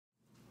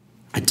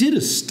I did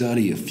a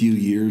study a few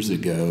years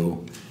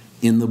ago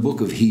in the book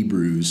of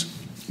Hebrews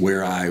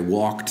where I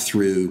walked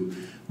through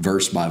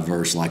verse by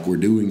verse like we're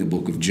doing the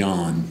book of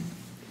John.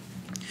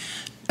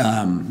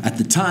 At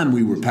the time,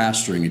 we were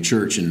pastoring a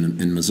church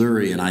in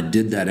Missouri, and I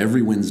did that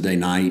every Wednesday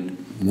night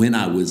when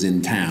I was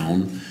in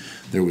town.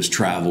 There was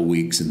travel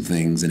weeks and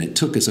things, and it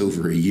took us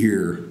over a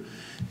year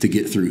to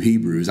get through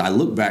Hebrews. I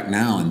look back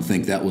now and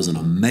think that was an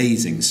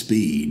amazing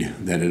speed,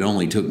 that it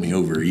only took me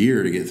over a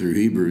year to get through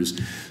Hebrews,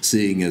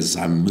 seeing as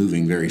I'm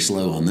moving very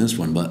slow on this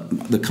one.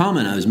 But the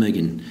comment I was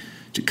making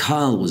to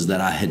Kyle was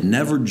that I had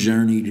never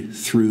journeyed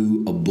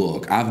through a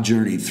book. I've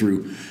journeyed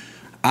through,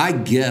 I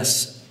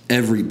guess,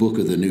 every book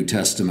of the New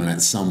Testament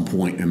at some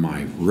point in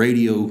my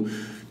radio,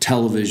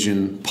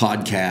 television,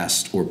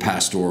 podcast, or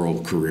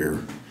pastoral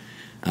career.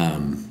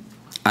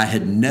 I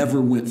had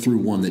never went through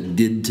one that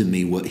did to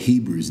me what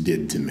Hebrews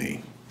did to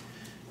me.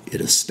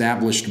 It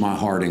established my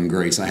heart in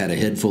grace. I had a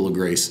head full of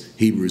grace.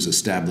 Hebrews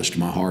established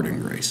my heart in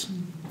grace.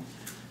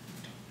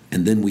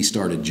 And then we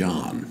started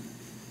John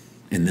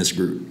in this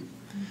group.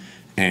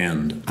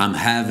 And I'm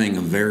having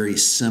a very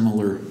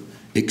similar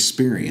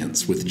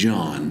experience with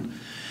John.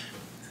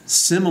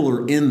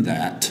 Similar in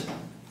that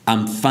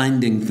I'm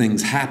finding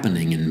things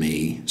happening in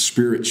me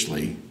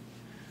spiritually,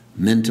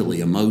 mentally,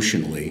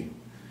 emotionally,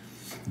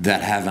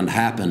 that haven't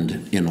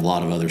happened in a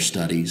lot of other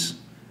studies.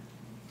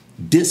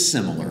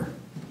 Dissimilar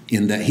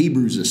in that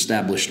Hebrews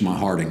established my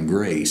heart in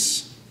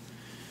grace.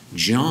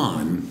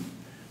 John,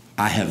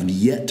 I have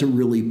yet to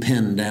really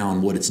pin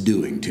down what it's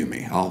doing to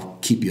me. I'll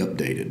keep you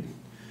updated.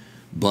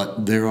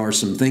 But there are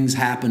some things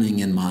happening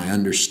in my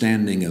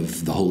understanding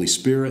of the Holy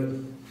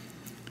Spirit.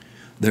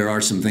 There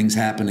are some things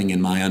happening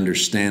in my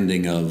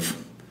understanding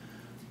of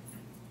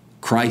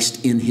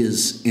Christ in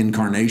his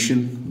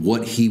incarnation,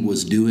 what he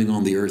was doing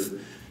on the earth,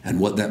 and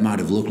what that might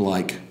have looked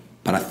like.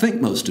 But I think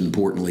most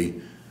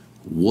importantly,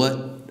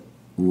 what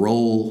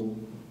role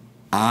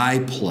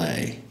I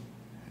play,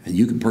 and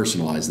you can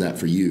personalize that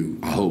for you,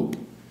 I hope,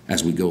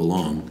 as we go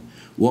along,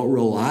 what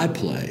role I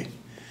play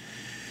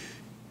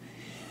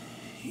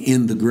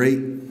in the great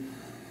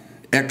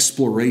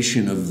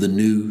exploration of the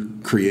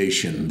new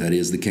creation that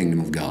is the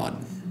kingdom of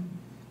God.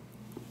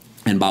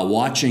 And by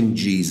watching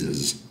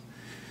Jesus,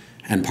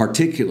 and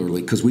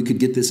particularly, because we could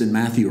get this in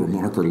Matthew or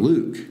Mark or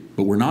Luke,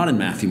 but we're not in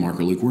Matthew, Mark,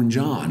 or Luke, we're in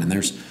John. And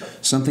there's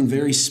something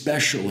very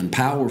special and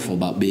powerful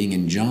about being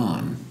in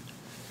John.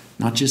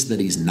 Not just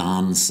that he's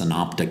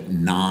non-synoptic,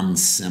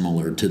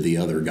 non-similar to the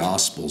other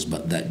Gospels,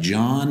 but that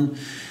John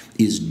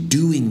is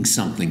doing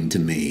something to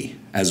me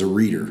as a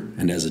reader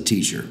and as a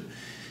teacher.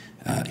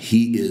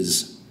 He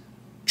is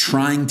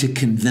trying to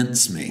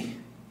convince me.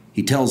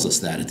 He tells us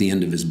that at the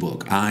end of his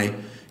book.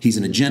 He's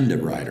an agenda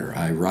writer.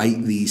 I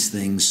write these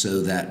things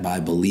so that by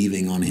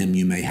believing on him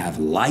you may have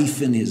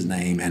life in his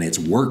name, and it's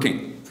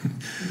working.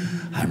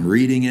 I'm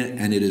reading it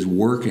and it is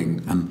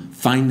working. I'm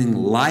finding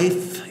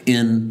life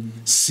in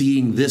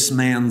seeing this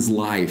man's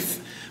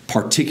life,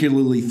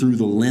 particularly through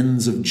the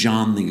lens of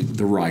John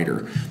the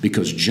writer,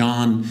 because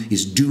John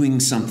is doing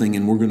something,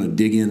 and we're going to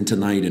dig in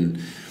tonight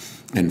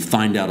and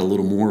find out a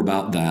little more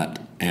about that.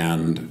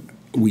 And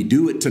we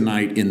do it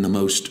tonight in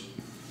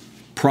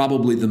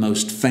probably the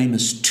most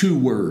famous two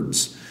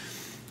words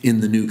in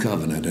the New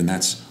Covenant, and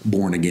that's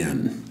born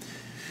again.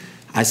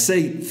 I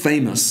say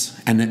famous,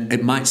 and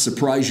it might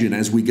surprise you, and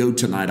as we go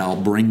tonight,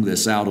 I'll bring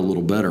this out a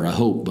little better, I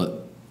hope,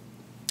 but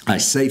I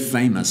say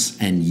famous,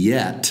 and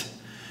yet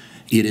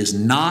it is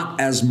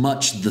not as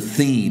much the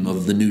theme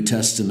of the New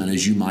Testament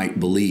as you might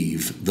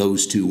believe,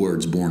 those two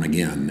words, born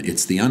again.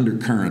 It's the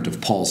undercurrent of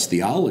Paul's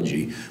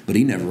theology, but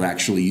he never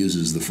actually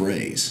uses the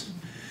phrase.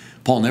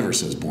 Paul never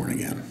says born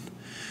again.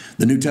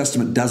 The New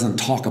Testament doesn't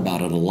talk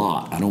about it a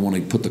lot. I don't want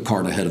to put the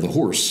cart ahead of the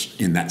horse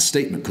in that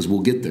statement because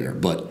we'll get there.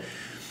 But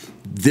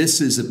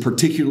this is a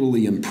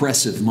particularly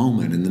impressive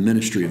moment in the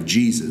ministry of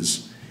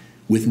Jesus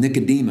with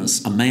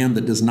Nicodemus, a man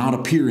that does not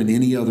appear in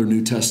any other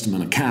New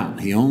Testament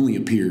account. He only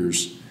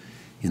appears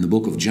in the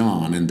book of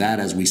John, and that,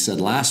 as we said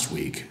last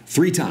week,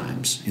 3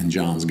 times in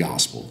John's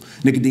gospel.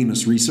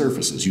 Nicodemus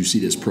resurfaces. You see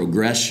this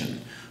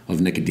progression of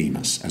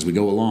Nicodemus as we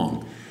go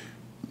along.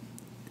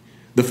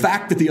 The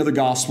fact that the other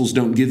Gospels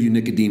don't give you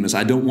Nicodemus,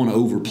 I don't want to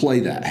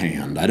overplay that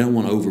hand. I don't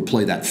want to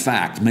overplay that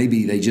fact.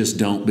 Maybe they just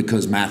don't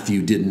because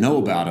Matthew didn't know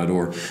about it,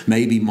 or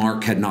maybe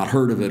Mark had not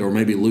heard of it, or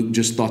maybe Luke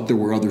just thought there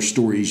were other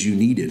stories you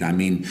needed. I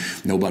mean,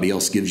 nobody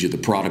else gives you the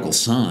prodigal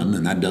son,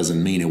 and that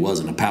doesn't mean it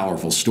wasn't a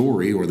powerful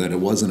story or that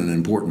it wasn't an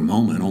important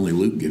moment. Only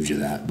Luke gives you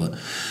that. But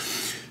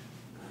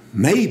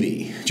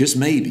maybe, just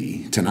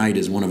maybe, tonight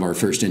is one of our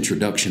first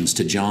introductions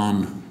to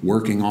John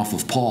working off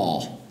of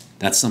Paul.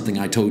 That's something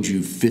I told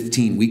you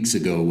 15 weeks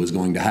ago was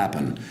going to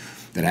happen.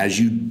 That as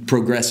you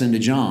progress into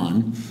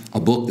John, a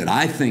book that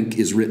I think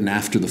is written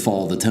after the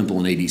fall of the temple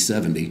in AD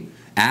 70,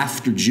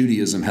 after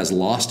Judaism has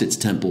lost its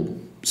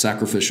temple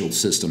sacrificial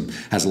system,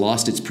 has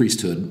lost its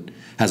priesthood,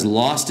 has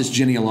lost its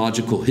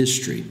genealogical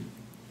history,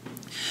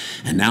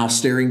 and now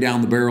staring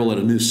down the barrel at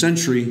a new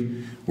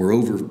century,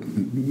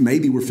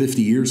 maybe we're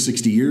 50 years,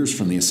 60 years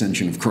from the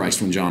ascension of Christ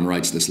when John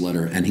writes this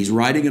letter, and he's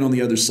writing it on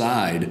the other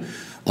side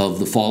of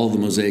the fall of the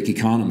Mosaic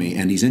economy,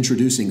 and he's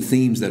introducing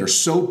themes that are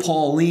so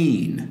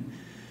Pauline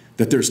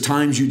that there's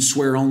times you'd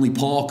swear only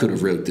Paul could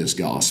have wrote this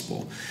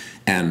gospel.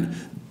 And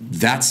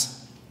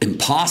that's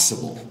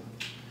impossible.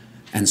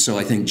 And so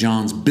I think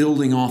John's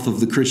building off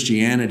of the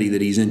Christianity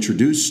that he's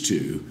introduced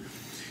to.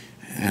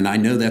 And I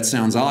know that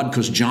sounds odd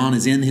because John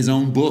is in his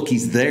own book.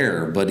 He's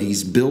there, but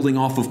he's building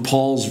off of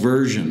Paul's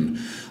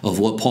version of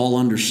what Paul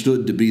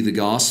understood to be the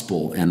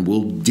gospel. And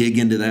we'll dig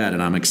into that,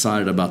 and I'm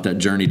excited about that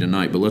journey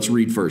tonight. But let's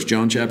read first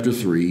John chapter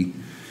 3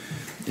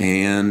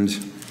 and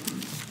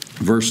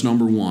verse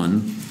number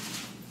 1.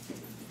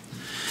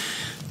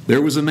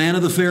 There was a man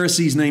of the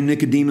Pharisees named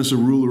Nicodemus, a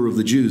ruler of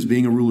the Jews.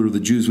 Being a ruler of the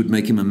Jews would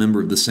make him a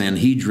member of the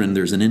Sanhedrin.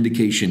 There's an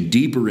indication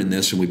deeper in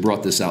this, and we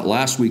brought this out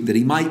last week, that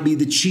he might be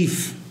the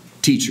chief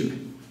teacher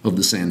of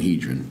the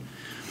Sanhedrin.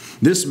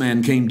 This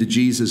man came to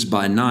Jesus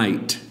by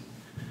night,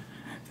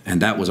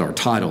 and that was our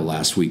title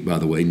last week, by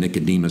the way,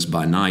 Nicodemus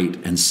by night,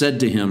 and said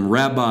to him,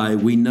 Rabbi,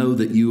 we know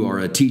that you are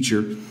a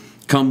teacher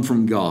come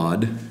from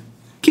God.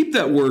 Keep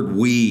that word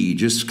we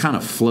just kind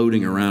of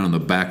floating around in the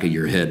back of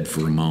your head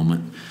for a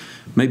moment.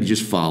 Maybe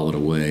just file it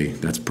away.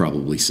 That's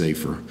probably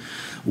safer.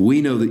 We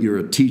know that you're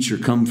a teacher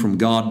come from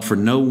God, for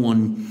no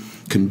one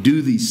can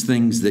do these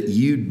things that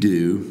you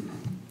do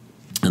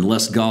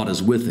unless God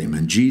is with him.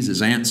 And Jesus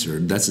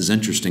answered. This is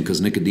interesting because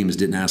Nicodemus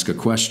didn't ask a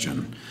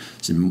question.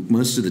 So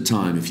most of the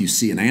time, if you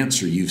see an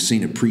answer, you've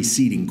seen a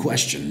preceding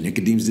question.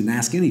 Nicodemus didn't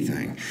ask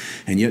anything,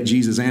 and yet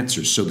Jesus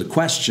answers. So the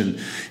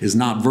question is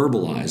not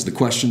verbalized. The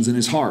question's in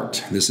his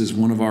heart. This is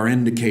one of our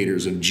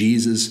indicators of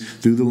Jesus,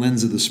 through the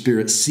lens of the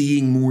Spirit,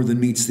 seeing more than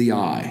meets the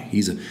eye.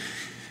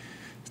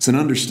 It's an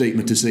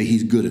understatement to say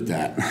he's good at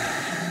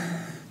that.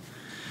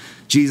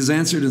 Jesus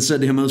answered and said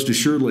to him, Most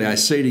assuredly, I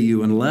say to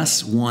you,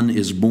 unless one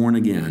is born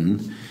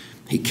again,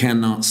 he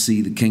cannot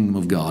see the kingdom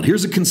of God.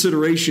 Here's a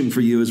consideration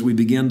for you as we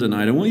begin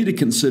tonight. I want you to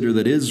consider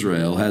that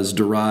Israel has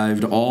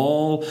derived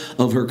all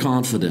of her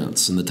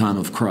confidence in the time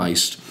of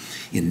Christ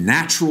in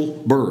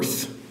natural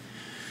birth.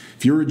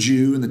 If you're a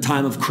Jew in the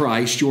time of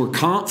Christ, your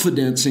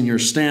confidence in your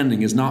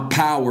standing is not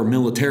power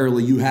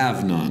militarily, you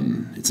have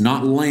none. It's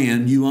not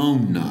land, you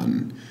own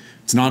none.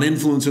 It's not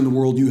influence in the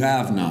world, you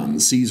have none.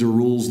 Caesar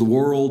rules the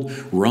world.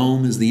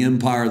 Rome is the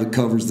empire that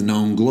covers the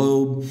known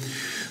globe.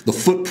 The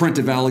footprint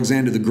of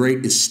Alexander the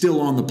Great is still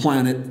on the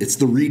planet. It's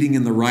the reading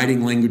and the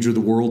writing language of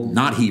the world,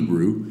 not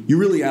Hebrew. You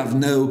really have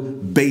no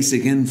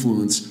basic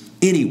influence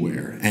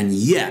anywhere. And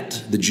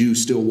yet, the Jew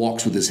still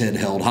walks with his head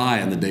held high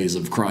in the days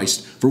of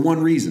Christ for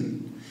one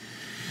reason.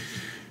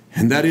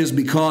 And that is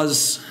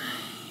because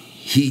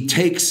he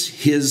takes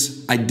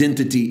his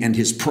identity and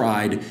his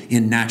pride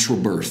in natural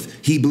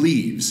birth. He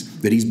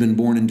believes that he's been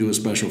born into a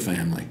special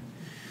family.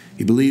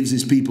 He believes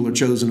his people are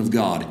chosen of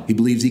God. He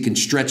believes he can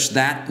stretch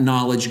that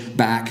knowledge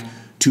back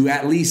to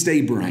at least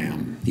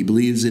Abraham. He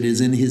believes it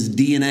is in his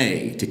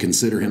DNA to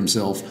consider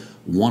himself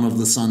one of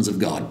the sons of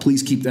God.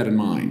 Please keep that in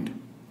mind.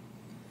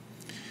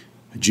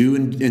 A Jew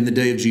in the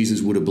day of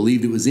Jesus would have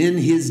believed it was in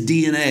his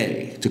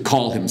DNA to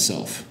call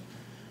himself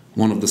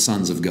one of the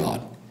sons of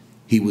God.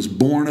 He was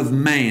born of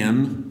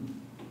man,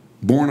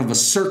 born of a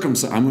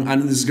circumcised. I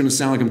know this is going to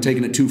sound like I'm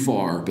taking it too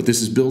far, but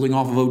this is building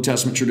off of Old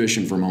Testament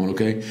tradition for a moment,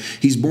 okay?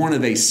 He's born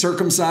of a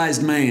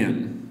circumcised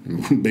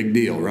man. Big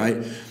deal,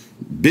 right?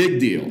 Big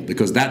deal,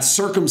 because that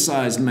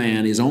circumcised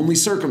man is only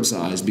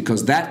circumcised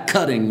because that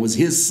cutting was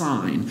his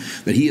sign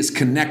that he is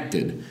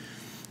connected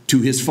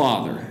to his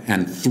father.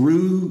 And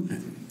through,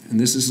 and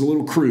this is a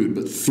little crude,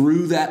 but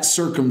through that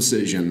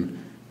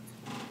circumcision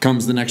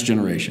comes the next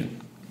generation.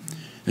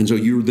 And so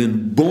you're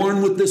then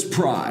born with this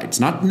pride. It's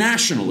not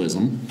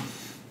nationalism,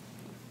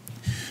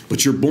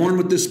 but you're born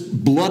with this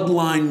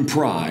bloodline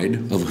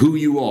pride of who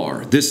you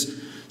are.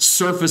 This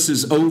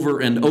surfaces over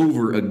and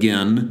over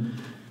again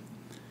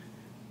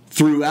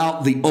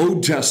throughout the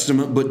Old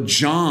Testament, but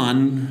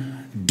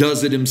John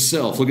does it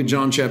himself. Look at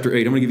John chapter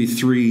 8. I'm going to give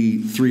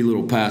you three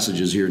little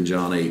passages here in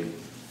John 8.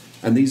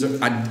 And these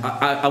are,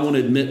 I want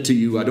to admit to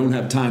you, I don't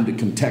have time to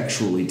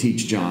contextually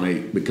teach John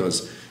 8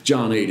 because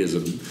John 8 is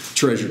a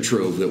treasure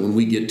trove that when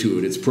we get to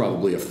it, it's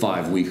probably a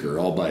 5-weeker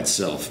all by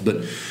itself.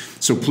 But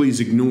so please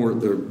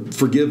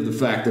forgive the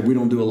fact that we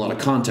don't do a lot of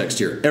context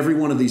here. Every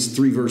one of these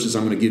 3 verses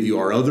I'm going to give you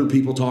are other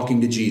people talking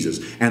to Jesus,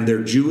 and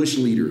they're Jewish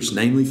leaders,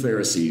 namely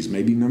Pharisees,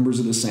 maybe members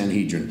of the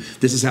Sanhedrin.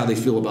 This is how they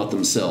feel about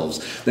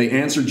themselves. They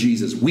answer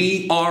Jesus,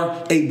 "We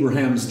are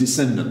Abraham's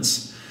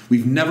descendants.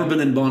 We've never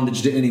been in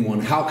bondage to anyone.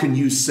 How can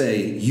you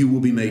say you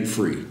will be made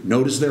free?"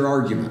 Notice their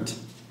argument.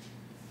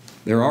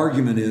 Their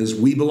argument is,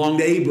 we belong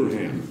to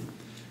Abraham.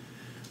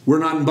 We're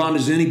not in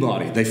bondage to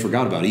anybody. They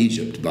forgot about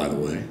Egypt, by the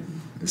way.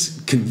 It's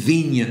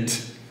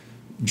convenient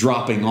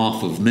dropping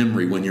off of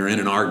memory when you're in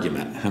an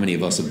argument. How many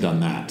of us have done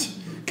that?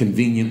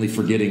 Conveniently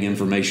forgetting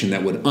information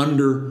that would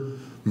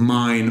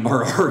undermine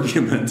our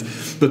argument.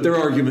 But their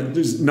argument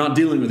is not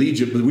dealing with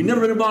Egypt. But we've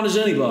never been in bondage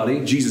to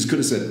anybody. Jesus could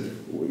have said,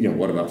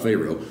 what about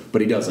Pharaoh?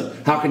 But he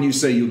doesn't. How can you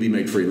say you'll be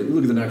made free?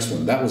 Look at the next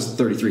one. That was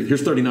 33.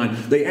 Here's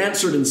 39. They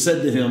answered and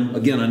said to him,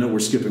 again, I know we're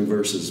skipping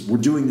verses. We're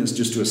doing this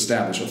just to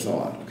establish a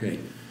thought, okay?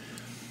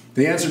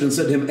 They answered and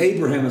said to him,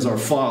 Abraham is our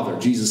father.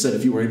 Jesus said,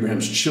 if you were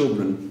Abraham's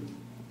children,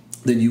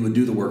 then you would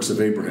do the works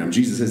of Abraham.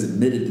 Jesus has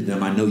admitted to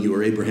them, I know you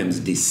are Abraham's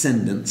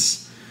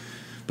descendants,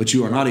 but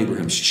you are not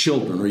Abraham's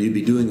children, or you'd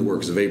be doing the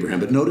works of Abraham.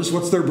 But notice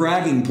what's their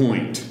bragging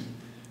point.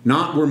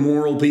 Not we're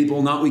moral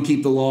people, not we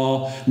keep the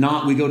law,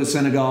 not we go to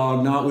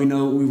synagogue, not we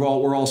know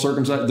we're all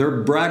circumcised.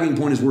 Their bragging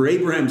point is we're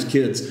Abraham's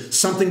kids.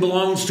 Something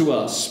belongs to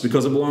us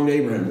because it belonged to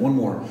Abraham. One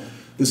more.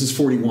 This is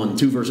 41,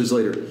 2 verses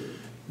later.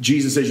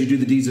 Jesus says, you do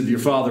the deeds of your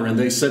father. And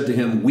they said to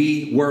him,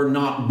 we were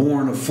not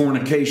born of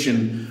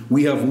fornication.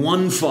 We have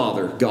one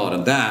Father,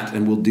 God.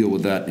 And we'll deal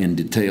with that in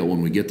detail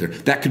when we get there.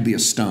 That could be a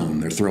stone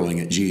they're throwing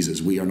at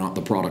Jesus. We are not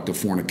the product of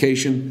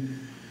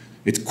fornication.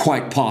 It's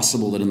quite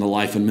possible that in the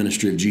life and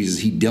ministry of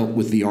Jesus, he dealt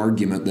with the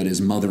argument that his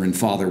mother and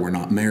father were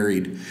not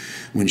married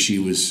when she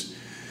was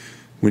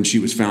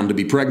found to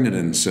be pregnant,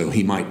 and so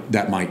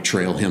that might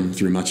trail him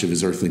through much of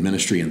his earthly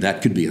ministry, and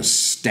that could be a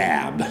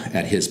stab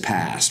at his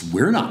past.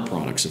 We're not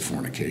products of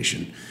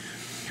fornication.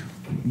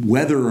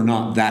 Whether or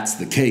not that's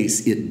the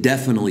case, it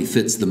definitely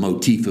fits the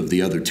motif of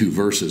the other 2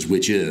 verses,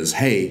 which is,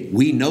 hey,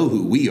 we know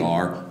who we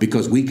are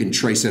because we can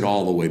trace it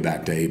all the way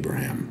back to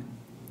Abraham.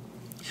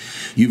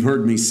 You've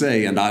heard me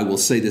say, and I will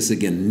say this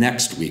again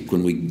next week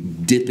when we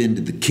dip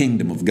into the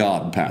kingdom of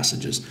God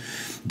passages,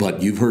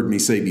 but you've heard me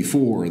say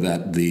before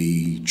that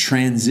the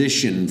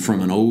transition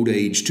from an old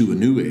age to a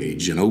new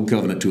age, an old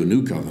covenant to a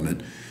new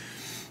covenant,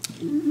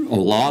 a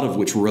lot of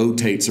which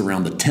rotates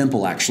around the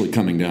temple actually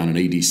coming down in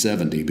AD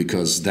 70,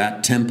 because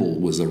that temple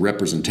was a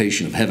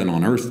representation of heaven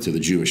on earth to the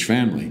Jewish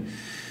family.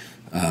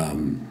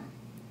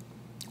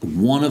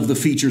 One of the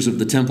features of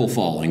the temple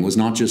falling was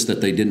not just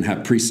that they didn't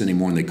have priests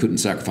anymore and they couldn't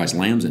sacrifice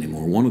lambs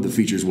anymore. One of the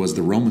features was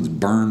the Romans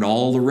burned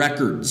all the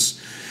records.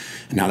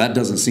 Now, that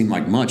doesn't seem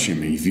like much. I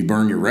mean, if you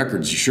burn your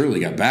records, you surely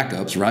got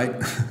backups, right?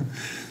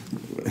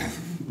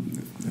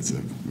 That's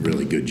a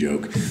really good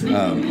joke.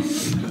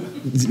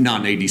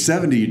 Not in AD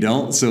 70, you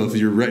don't. So if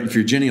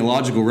your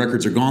genealogical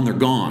records are gone, they're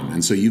gone.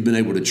 And so you've been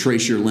able to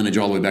trace your lineage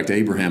all the way back to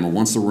Abraham. And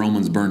once the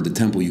Romans burned the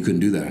temple, you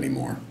couldn't do that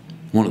anymore.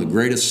 One of the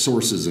greatest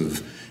sources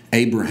of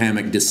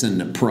Abrahamic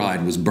descendant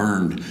pride was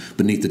burned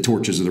beneath the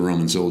torches of the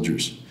Roman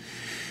soldiers.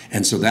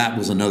 And so that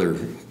was another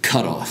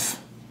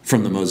cutoff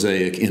from the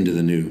Mosaic into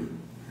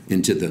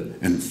the,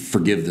 and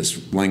forgive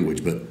this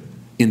language, but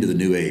into the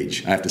New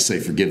Age. I have to say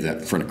forgive that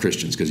in front of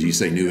Christians, because you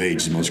say New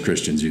Age to most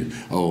Christians,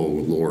 oh,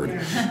 Lord.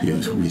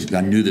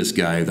 I knew this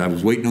guy. I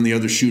was waiting on the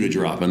other shoe to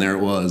drop, and there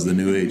it was, the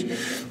New Age.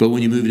 But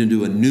when you move it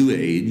into a New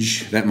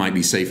Age, that might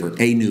be safer,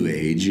 a New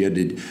Age, you had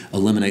to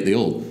eliminate the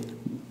old.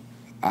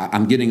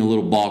 I'm getting a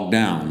little bogged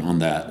down on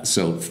that.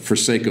 So for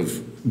sake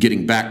of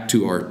getting back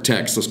to our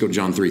text, let's go to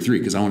John 3:3,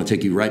 because I want to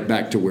take you right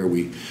back to where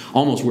we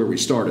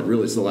started.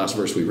 Really, it's the last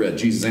verse we read.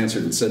 Jesus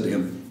answered and said to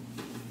him,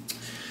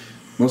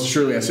 most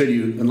assuredly I say to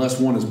you, unless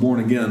one is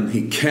born again,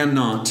 he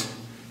cannot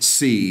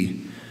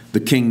see the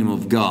kingdom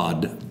of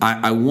God.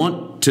 I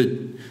want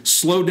to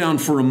slow down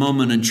for a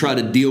moment and try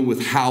to deal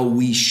with how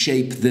we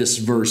shape this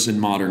verse in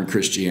modern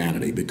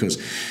Christianity,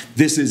 because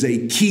this is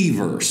a key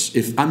verse.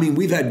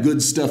 We've had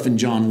good stuff in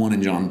John 1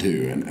 and John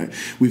 2, and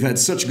we've had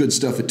such good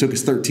stuff it took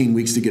us 13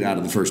 weeks to get out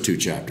of the first 2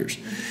 chapters.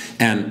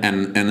 And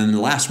then the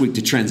last week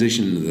to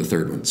transition into the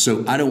third one.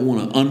 So I don't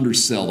want to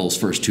undersell those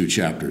first 2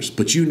 chapters,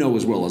 but you know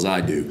as well as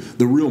I do,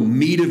 the real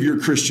meat of your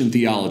Christian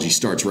theology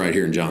starts right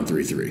here in John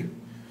 3:3.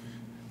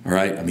 All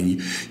right? I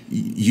mean,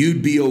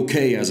 you'd be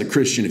okay as a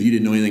Christian if you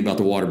didn't know anything about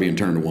the water being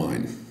turned to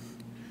wine.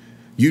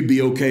 You'd be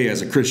okay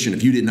as a Christian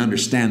if you didn't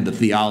understand the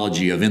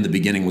theology of in the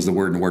beginning was the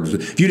Word and the Word was.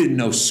 If you didn't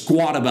know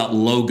squat about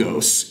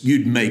logos,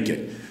 you'd make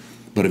it.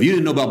 But if you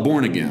didn't know about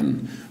born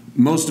again,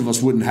 most of us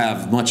wouldn't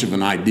have much of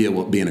an idea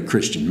what being a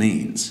Christian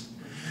means.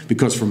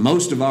 Because for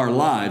most of our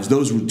lives,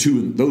 those were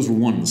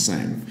one and the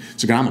same.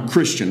 So I'm a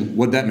Christian.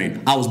 What'd that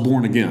mean? I was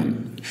born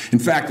again. In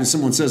fact, when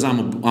someone says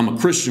I'm a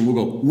Christian, we'll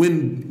go,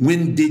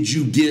 when did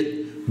you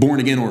get born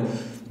again? Or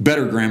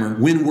better grammar,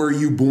 when were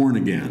you born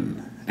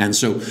again? And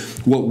so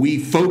what we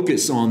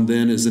focus on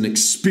then is an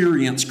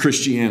experience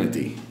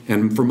Christianity.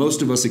 And for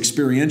most of us,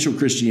 experiential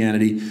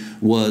Christianity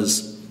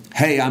was,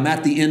 hey, I'm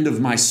at the end of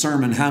my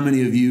sermon. How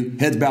many of you,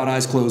 heads bowed,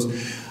 eyes closed,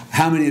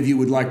 how many of you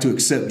would like to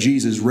accept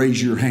Jesus?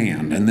 Raise your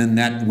hand. And then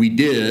that we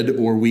did,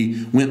 or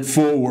we went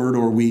forward,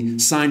 or we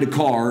signed a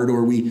card,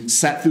 or we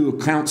sat through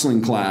a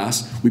counseling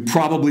class. We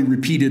probably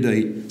repeated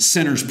a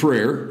sinner's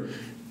prayer.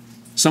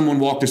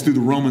 Someone walked us through the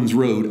Romans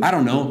road. I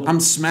don't know.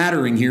 I'm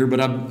smattering here, but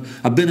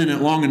I've been in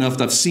it long enough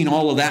that I've seen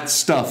all of that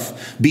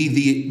stuff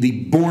be the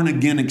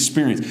born-again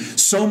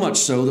experience. So much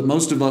so that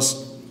most of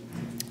us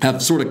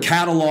have sort of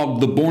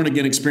cataloged the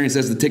born-again experience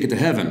as the ticket to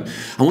heaven.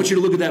 I want you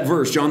to look at that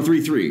verse, John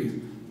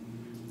 3:3.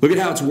 Look at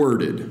how it's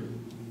worded.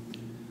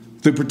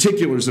 The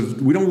particulars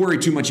of, we don't worry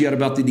too much yet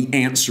about the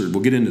answered.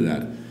 We'll get into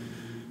that.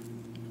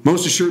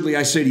 Most assuredly,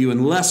 I say to you,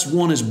 unless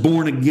one is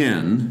born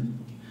again,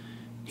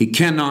 he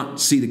cannot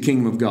see the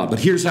kingdom of God. But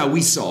here's how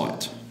we saw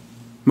it.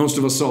 Most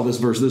of us saw this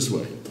verse this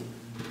way.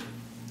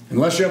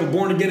 Unless you have a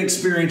born again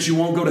experience, you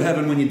won't go to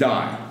heaven when you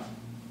die.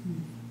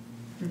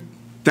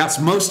 That's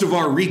most of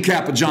our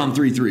recap of John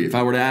 3:3. If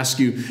I were to ask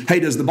you, hey,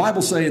 does the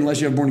Bible say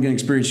unless you have born-again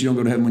experience, you don't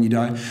go to heaven when you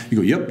die? You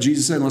go, yep,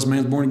 Jesus said unless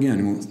man's born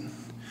again.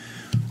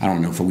 I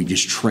don't know if we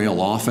just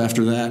trail off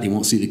after that. He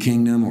won't see the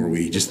kingdom, or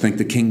we just think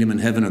the kingdom and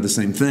heaven are the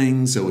same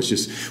thing. So it's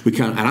just,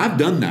 and I've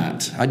done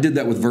that. I did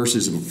that with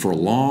verses for a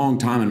long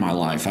time in my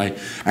life. I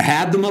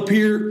had them up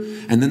here,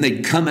 and then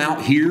they'd come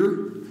out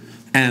here,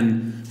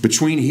 and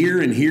between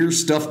here and here,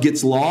 stuff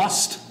gets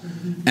lost.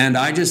 And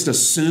I just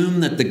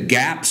assumed that the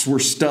gaps were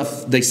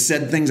stuff, they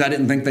said things I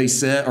didn't think they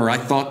said, or I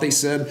thought they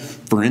said.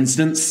 For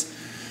instance,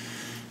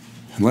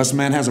 unless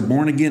man has a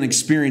born-again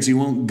experience, he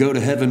won't go to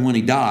heaven when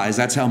he dies.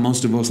 That's how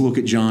most of us look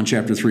at John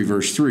chapter 3,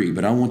 verse 3.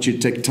 But I want you to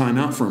take time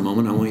out for a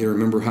moment. I want you to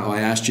remember how I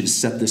asked you to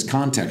set this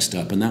context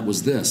up, and that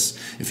was this.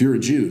 If you're a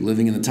Jew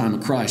living in the time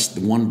of Christ,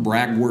 the one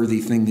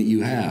brag-worthy thing that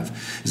you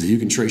have is that you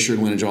can trace your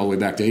lineage all the way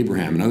back to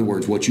Abraham. In other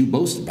words, what you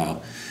boast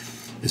about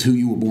is who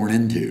you were born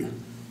into,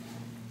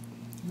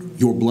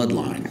 your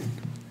bloodline,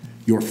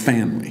 your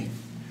family.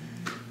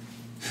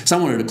 So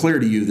I want to declare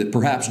to you that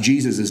perhaps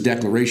Jesus'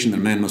 declaration that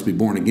a man must be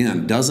born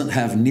again doesn't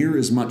have near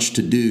as much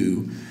to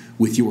do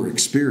with your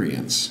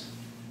experience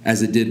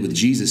as it did with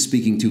Jesus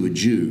speaking to a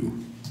Jew.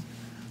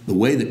 The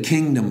way the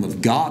kingdom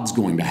of God's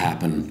going to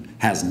happen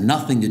has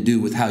nothing to do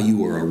with how you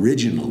were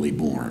originally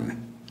born.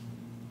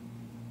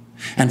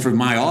 And for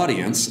my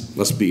audience,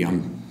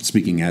 I'm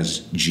speaking as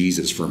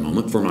Jesus for a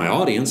moment. For my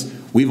audience,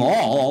 we've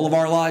all of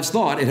our lives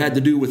thought it had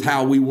to do with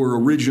how we were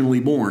originally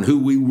born, who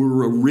we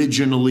were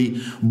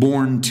originally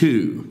born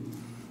to.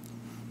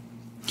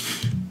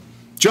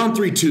 John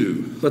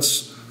 3:2.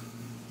 Let's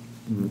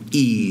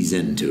ease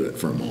into it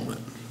for a moment.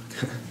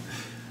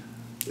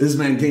 This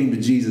man came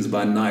to Jesus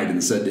by night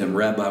and said to him,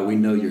 Rabbi, we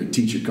know you're a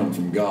teacher come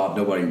from God.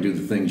 Nobody can do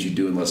the things you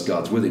do unless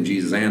God's with him.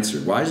 Jesus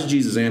answered. Why does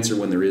Jesus answer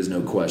when there is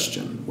no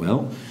question?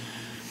 Well,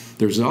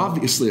 there's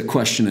obviously a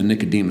question in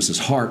Nicodemus'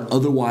 heart.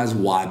 Otherwise,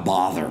 why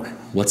bother?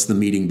 What's the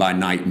meeting by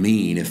night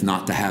mean if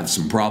not to have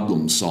some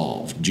problems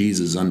solved?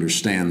 Jesus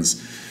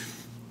understands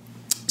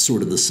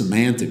sort of the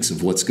semantics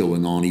of what's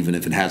going on, even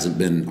if it hasn't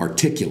been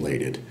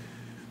articulated.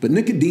 But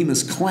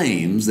Nicodemus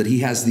claims that he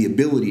has the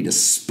ability to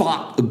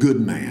spot a good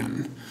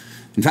man.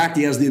 In fact,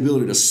 he has the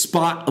ability to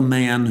spot a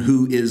man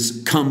who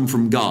is come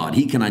from God.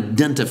 He can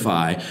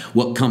identify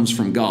what comes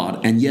from God,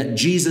 and yet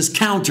Jesus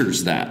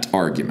counters that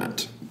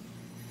argument.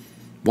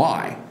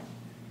 Why?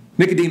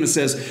 Nicodemus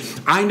says,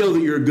 I know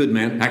that you're a good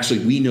man.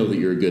 Actually, we know that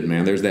you're a good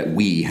man. There's that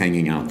we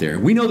hanging out there.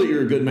 We know that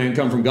you're a good man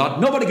come from God.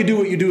 Nobody could do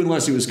what you do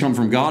unless he was come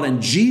from God.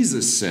 And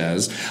Jesus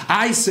says,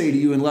 I say to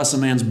you, unless a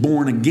man's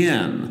born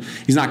again,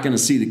 he's not going to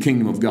see the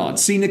kingdom of God.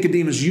 See,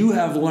 Nicodemus, you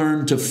have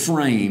learned to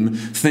frame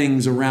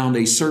things around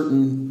a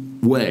certain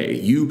way.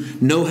 You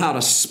know how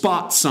to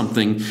spot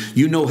something.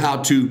 You know how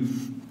to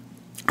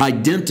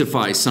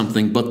identify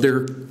something, but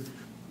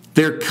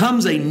there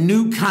comes a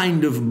new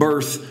kind of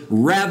birth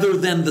rather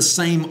than the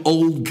same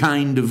old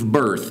kind of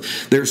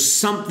birth. There's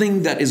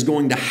something that is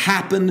going to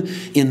happen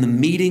in the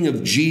meeting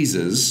of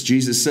Jesus.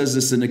 Jesus says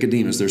this to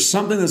Nicodemus. There's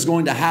something that's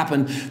going to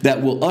happen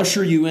that will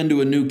usher you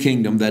into a new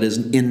kingdom that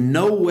is in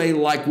no way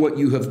like what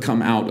you have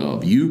come out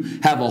of. You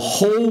have a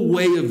whole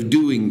way of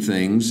doing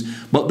things,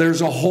 but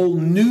there's a whole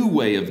new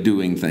way of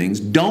doing things.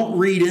 Don't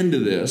read into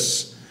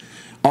this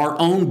our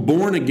own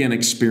born-again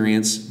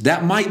experience.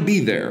 That might be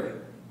there.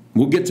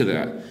 We'll get to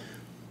that.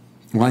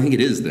 Well, I think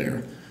it is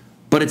there.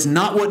 But it's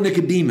not what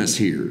Nicodemus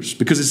hears,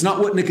 because it's not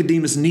what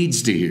Nicodemus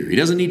needs to hear. He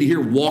doesn't need to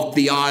hear walk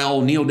the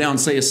aisle, kneel down,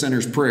 say a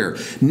sinner's prayer.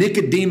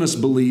 Nicodemus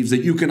believes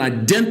that you can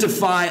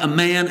identify a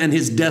man and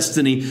his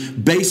destiny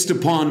based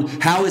upon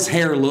how his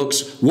hair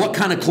looks, what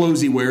kind of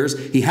clothes he wears.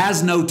 He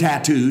has no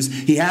tattoos.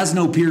 He has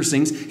no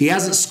piercings. He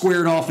hasn't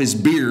squared off his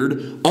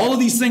beard. All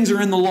of these things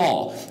are in the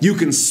law. You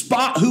can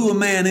spot who a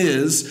man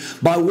is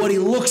by what he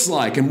looks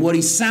like and what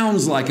he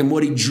sounds like and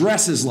what he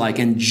dresses like.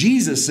 And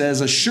Jesus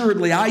says,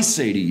 assuredly, I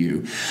say to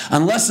you,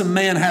 unless a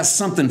man has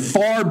something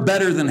far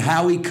better than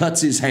how he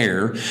cuts his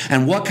hair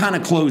and what kind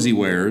of clothes he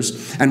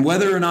wears and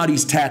whether or not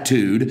he's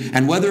tattooed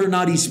and whether or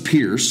not he's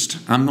pierced.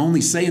 I'm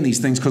only saying these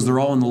things because they're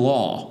all in the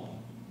law,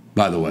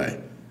 by the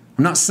way.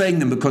 I'm not saying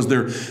them because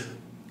they're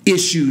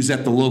issues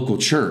at the local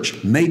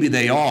church. Maybe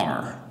they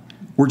are.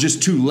 We're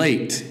just too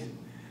late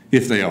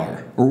if they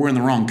are. Or we're in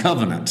the wrong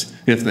covenant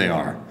if they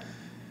are.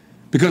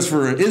 Because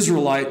for an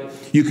Israelite,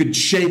 you could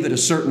shave it a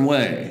certain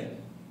way.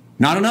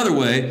 Not another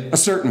way, a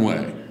certain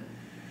way.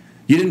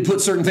 You didn't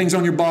put certain things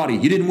on your body.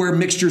 You didn't wear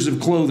mixtures of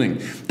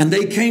clothing. And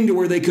they came to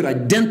where they could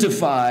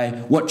identify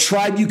what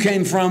tribe you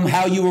came from,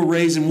 how you were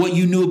raised, and what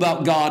you knew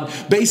about God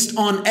based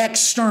on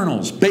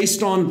externals,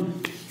 based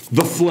on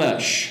the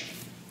flesh.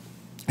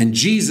 And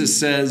Jesus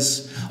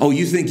says, oh,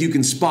 you think you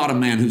can spot a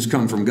man who's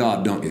come from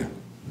God, don't you?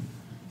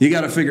 You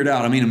got to figure it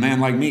out. I mean, a man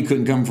like me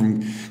couldn't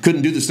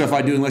do the stuff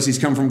I do unless he's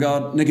come from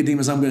God.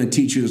 Nicodemus, I'm going to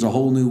teach you there's a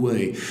whole new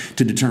way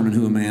to determine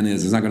who a man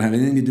is. It's not going to have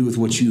anything to do with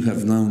what you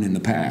have known in the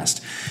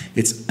past.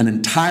 It's an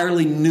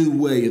entirely new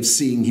way of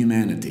seeing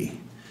humanity.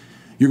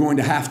 You're going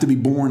to have to be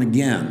born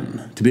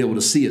again to be able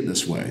to see it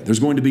this way. There's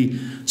going to be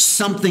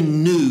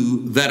something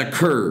new that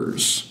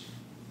occurs.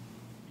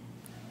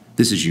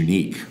 This is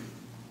unique.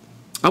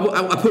 I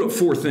put up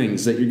 4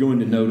 things that you're going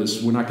to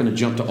notice. We're not going to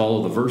jump to all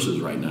of the verses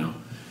right now.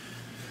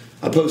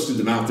 I posted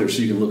them out there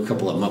so you can look a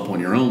couple of them up on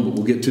your own, but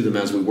we'll get to them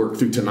as we work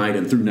through tonight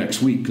and through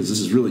next week, because this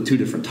is really 2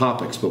 different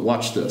topics. But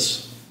watch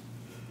this.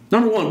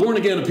 Number 1, born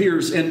again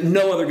appears in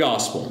no other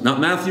gospel. Not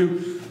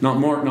Matthew, not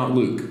Mark, not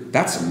Luke.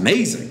 That's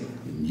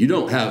amazing. You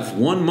don't have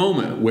one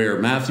moment where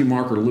Matthew,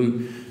 Mark, or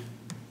Luke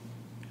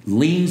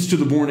leans to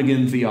the born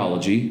again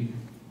theology.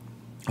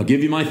 I'll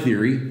give you my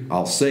theory.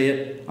 I'll say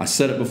it. I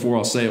said it before.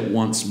 I'll say it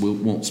once. We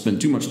won't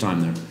spend too much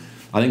time there.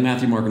 I think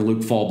Matthew, Mark, and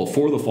Luke fall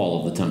before the fall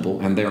of the temple,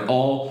 and they're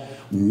all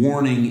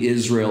warning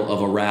Israel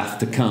of a wrath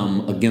to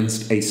come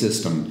against a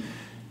system.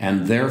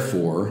 And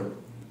therefore,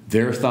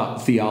 their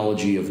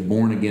theology of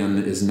born again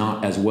is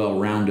not as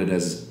well-rounded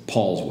as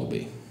Paul's will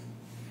be.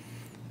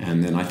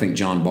 And then I think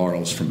John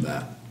borrows from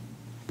that.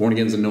 Born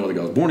again is in no other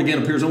gospel. Born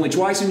again appears only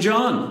twice in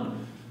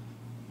John.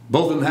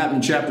 Both of them happen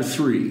in chapter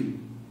 3.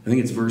 I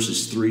think it's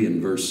verses 3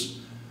 and verse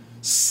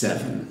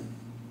 7,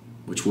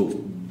 which we'll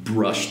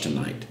brush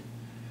tonight.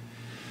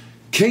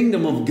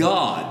 Kingdom of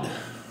God.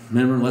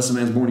 Remember, unless a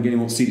man's born again, he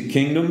won't see the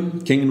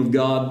kingdom. Kingdom of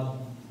God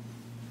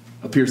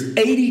appears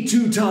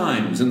 82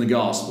 times in the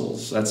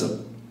Gospels. That's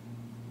a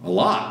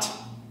lot.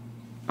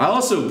 I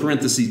also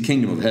parentheses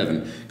kingdom of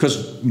heaven,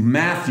 because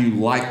Matthew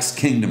likes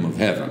kingdom of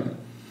heaven.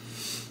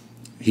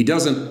 He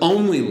doesn't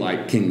only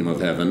like kingdom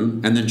of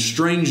heaven, and then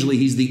strangely,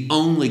 he's the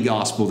only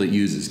gospel that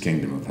uses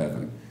kingdom of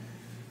heaven.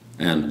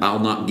 And I'll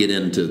not get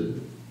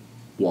into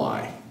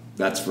why.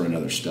 That's for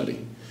another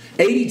study.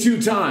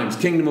 82 times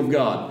kingdom of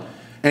God.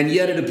 And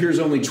yet it appears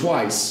only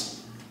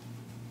twice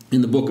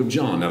in the book of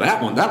John. Now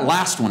that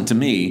last one to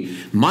me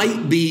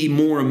might be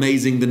more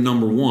amazing than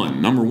number 1.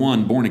 Number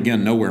 1, born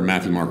again, nowhere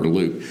Matthew, Mark, or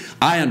Luke.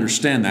 I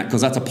understand that because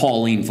that's a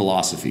Pauline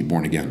philosophy,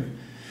 born again.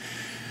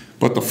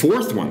 But the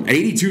 4th one,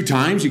 82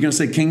 times, you're going to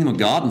say kingdom of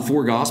God in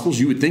 4 gospels?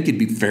 You would think it'd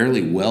be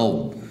fairly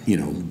well,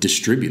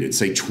 distributed,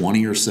 say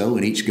 20 or so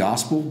in each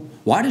gospel.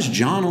 Why does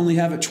John only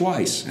have it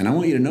twice? And I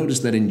want you to notice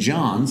that in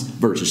John's,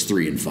 verses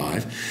 3 and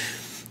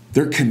 5,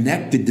 they're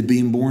connected to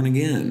being born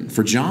again.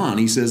 For John,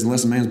 he says,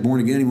 unless a man's born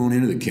again, he won't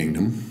enter the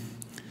kingdom.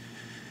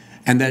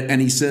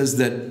 And he says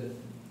that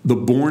the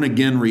born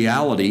again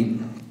reality,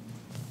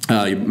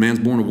 man's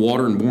born of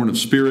water and born of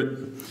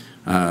spirit,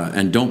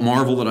 and don't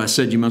marvel that I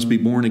said you must be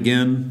born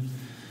again,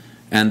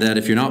 and that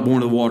if you're not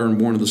born of the water and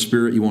born of the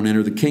spirit, you won't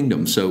enter the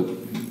kingdom. So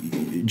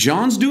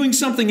John's doing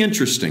something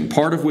interesting,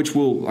 part of which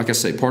we'll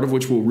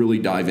really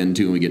dive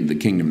into when we get into the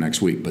kingdom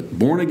next week. But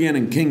born again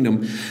and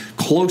kingdom,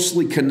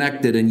 closely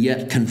connected and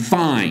yet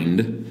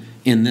confined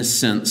in this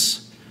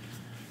sense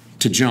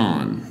to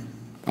John.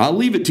 I'll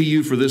leave it to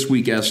you for this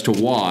week as to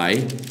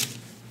why,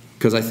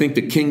 because I think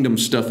the kingdom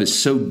stuff is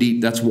so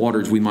deep, that's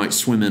waters we might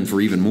swim in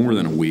for even more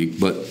than a week.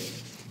 But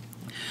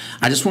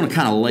I just want to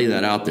kind of lay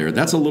that out there.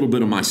 That's a little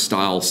bit of my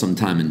style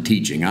sometime in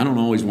teaching. I don't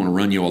always want to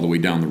run you all the way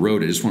down the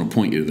road. I just want to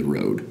point you to the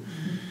road.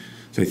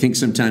 So I think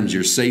sometimes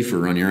you're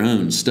safer on your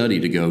own study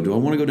to go, do I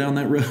want to go down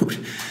that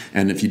road?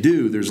 And if you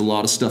do, there's a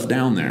lot of stuff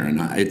down there.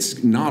 And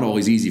it's not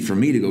always easy for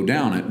me to go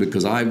down it,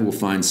 because I will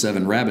find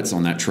 7 rabbits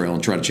on that trail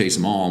and try to chase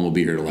them all, and we'll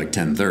be here till like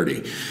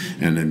 10:30.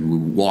 And then we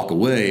walk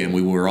away and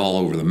we were all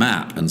over the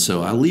map. And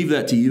so I leave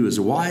that to you as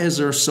why is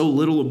there so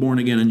little of born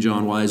again in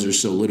John? Why is there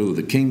so little of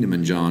the kingdom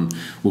in John?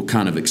 We'll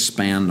kind of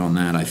expand on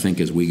that, I think,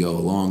 as we go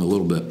along a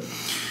little bit.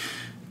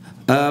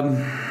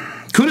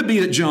 Could it be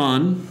that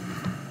John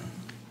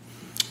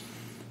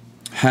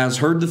has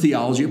heard the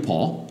theology of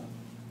Paul?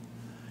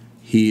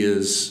 He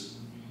is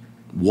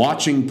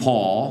watching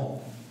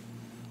Paul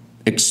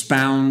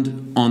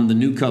expound on the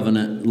new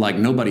covenant like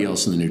nobody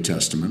else in the New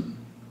Testament.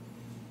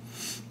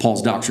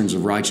 Paul's doctrines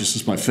of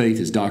righteousness by faith,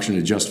 his doctrine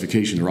of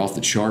justification, are off the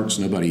charts.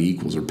 Nobody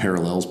equals or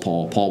parallels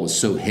Paul. Paul was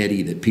so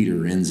heady that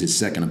Peter ends his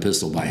second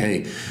epistle by,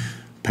 hey,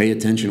 pay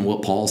attention to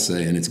what Paul's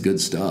saying. It's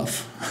good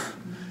stuff.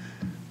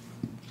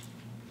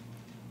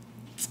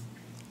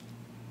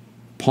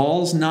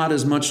 Paul's not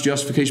as much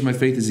justification by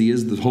faith as he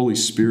is the Holy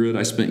Spirit.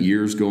 I spent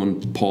years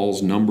going,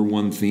 Paul's number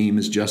 1 theme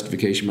is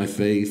justification by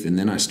faith. And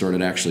then I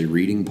started actually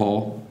reading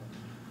Paul.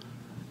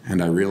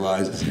 And I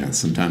realized,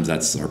 sometimes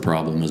that's our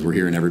problem, is we're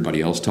hearing everybody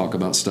else talk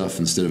about stuff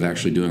instead of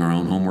actually doing our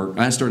own homework.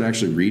 I started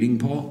actually reading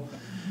Paul.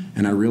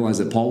 And I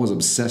realized that Paul was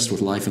obsessed with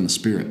life in the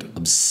Spirit.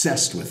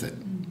 Obsessed with it.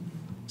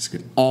 It's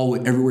good.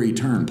 Everywhere you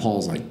turn,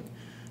 Paul's like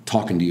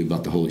talking to you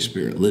about the Holy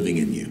Spirit, living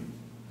in you,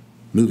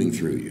 moving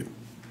through you,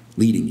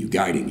 leading you,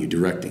 guiding you,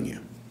 directing you.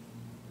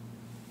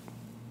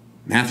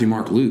 Matthew,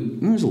 Mark, Luke,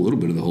 there's a little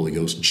bit of the Holy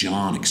Ghost.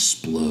 John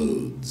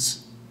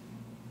explodes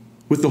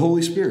with the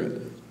Holy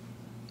Spirit.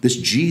 This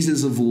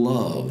Jesus of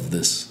love,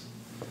 this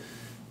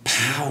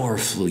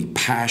powerfully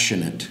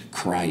passionate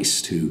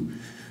Christ who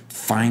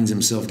finds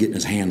himself getting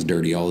his hands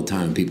dirty all the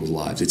time in people's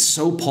lives. It's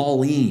so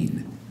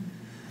Pauline.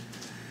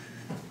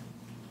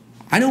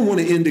 I don't want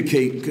to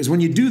indicate, because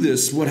when you do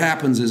this, what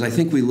happens is I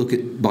think we look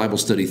at Bible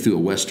study through a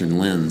Western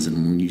lens,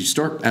 and when you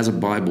start as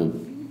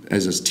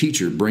a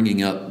teacher,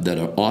 bringing up that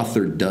an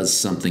author does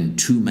something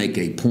to make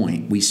a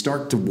point, we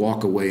start to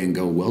walk away and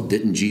go, well,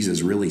 didn't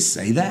Jesus really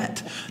say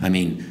that? I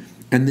mean,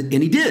 And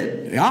he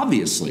did,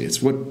 obviously.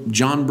 It's what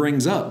John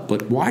brings up.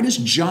 But why does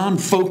John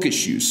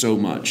focus you so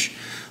much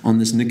on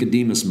this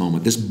Nicodemus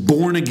moment, this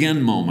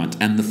born-again moment,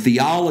 and the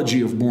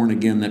theology of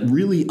born-again that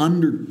really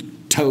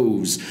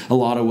undertows a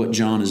lot of what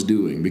John is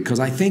doing? Because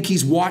I think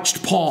he's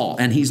watched Paul,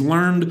 and he's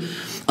learned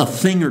a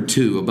thing or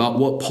two about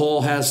what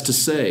Paul has to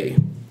say.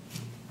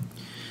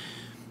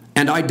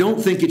 And I don't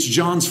think it's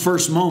John's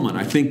first moment.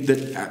 I think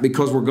that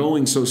because we're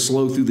going so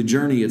slow through the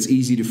journey, it's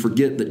easy to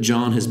forget that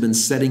John has been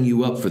setting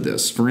you up for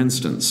this. For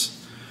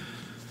instance,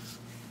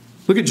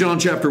 look at John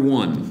chapter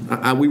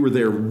 1. We were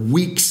there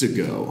weeks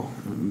ago.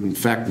 In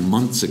fact,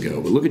 months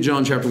ago. But look at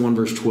John chapter 1,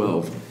 verse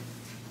 12.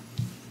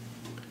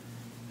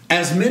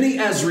 As many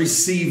as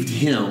received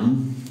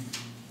him,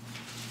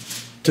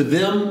 to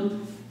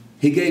them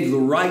he gave the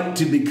right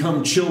to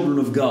become children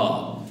of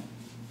God.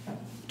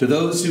 To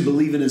those who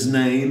believe in his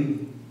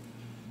name,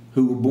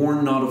 who were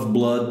born not of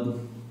blood,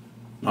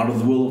 not of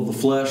the will of the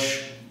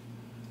flesh,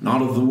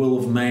 not of the will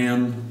of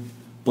man,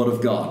 but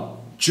of God.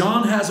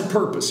 John has a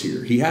purpose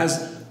here. He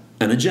has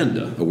an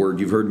agenda, a word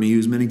you've heard me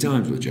use many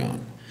times with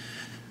John.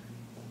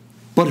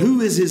 But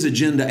who is his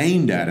agenda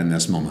aimed at in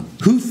this moment?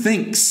 Who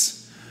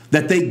thinks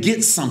that they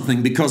get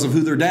something because of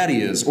who their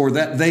daddy is, or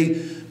that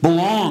they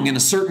belong in a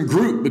certain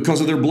group because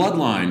of their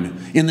bloodline?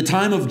 In the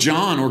time of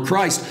John or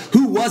Christ,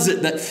 who was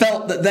it that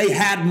felt that they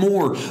had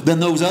more than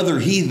those other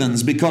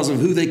heathens because of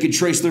who they could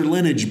trace their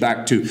lineage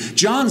back to?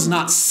 John's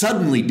not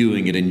suddenly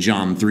doing it in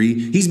John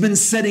 3. He's been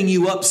setting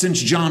you up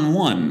since John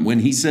 1, when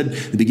he said,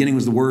 the beginning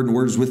was the Word, and the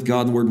Word was with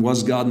God, and the Word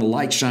was God, and the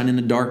light shined in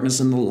the darkness,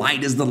 and the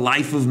light is the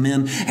life of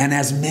men. And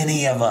as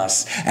many of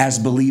us as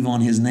believe on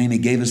his name, he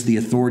gave us the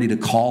authority to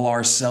call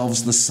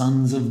ourselves the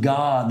sons of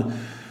God.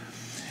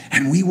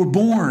 And we were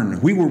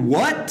born. We were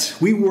what?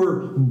 We were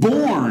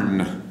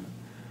born.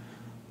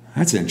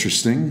 That's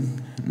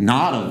interesting.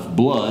 Not of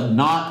blood,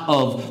 not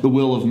of the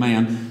will of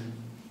man,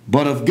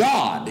 but of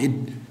God. It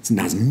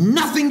has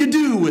nothing to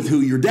do with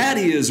who your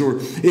daddy is, or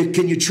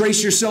can you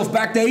trace yourself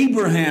back to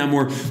Abraham,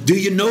 or do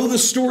you know the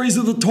stories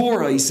of the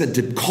Torah? He said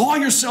to call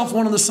yourself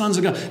one of the sons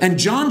of God. And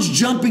John's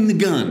jumping the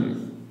gun.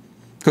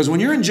 Because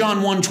when you're in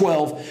John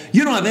 1:12,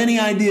 you don't have any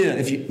idea,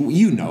 if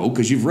you know,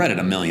 because you've read it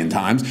a million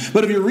times,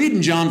 but if you're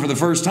reading John for the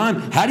first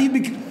time,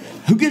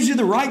 who gives you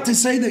the right to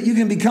say that you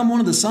can become one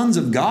of the sons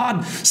of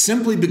God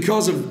simply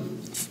because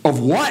of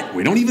what?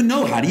 We don't even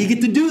know. How do you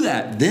get to do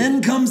that?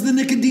 Then comes the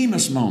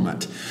Nicodemus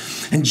moment.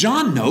 And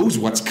John knows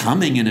what's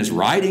coming in his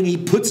writing. He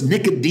puts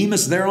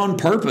Nicodemus there on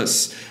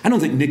purpose. I don't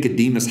think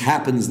Nicodemus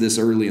happens this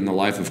early in the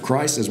life of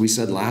Christ, as we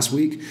said last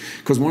week,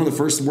 because one of the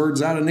first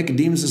words out of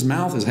Nicodemus'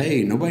 mouth is,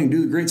 hey, nobody can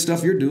do the great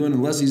stuff you're doing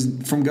unless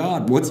he's from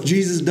God. What's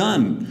Jesus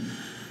done?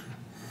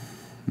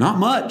 Not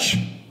much.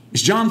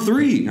 It's John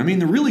 3. I mean,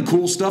 the really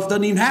cool stuff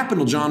doesn't even happen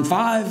till John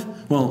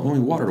 5. Well,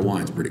 water to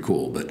wine is pretty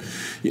cool, but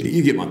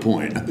you get my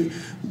point.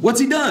 What's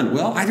he done?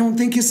 Well, I don't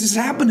think this is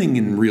happening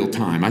in real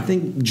time. I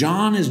think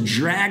John has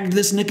dragged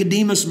this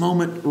Nicodemus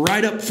moment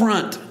right up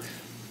front,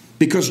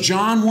 because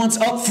John wants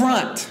up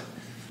front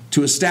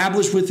to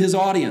establish with his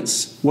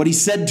audience what he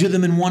said to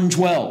them in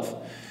 1:12.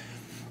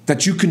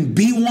 That you can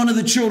be one of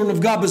the children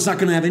of God, but it's not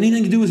going to have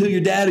anything to do with who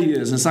your daddy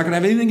is. And it's not going to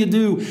have anything to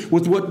do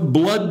with what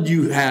blood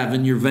you have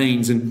in your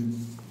veins. And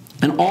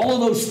all of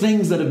those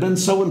things that have been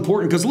so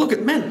important. Because look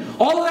at, man,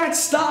 all of that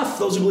stuff,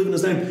 those who believe in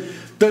his name,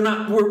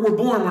 we're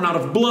born, we're not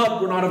of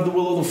blood, we're not of the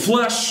will of the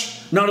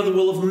flesh, not of the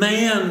will of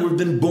man, we've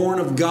been born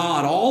of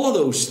God. All of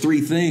those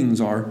three things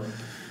are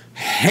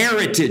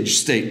heritage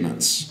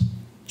statements.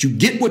 You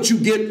get what you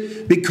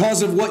get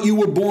because of what you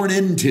were born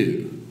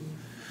into.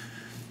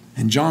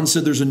 And John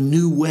said there's a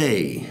new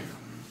way.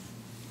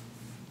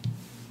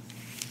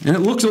 And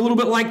it looks a little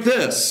bit like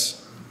this.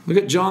 Look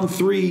at John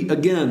 3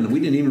 again. We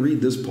didn't even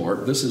read this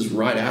part. This is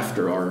right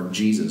after our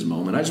Jesus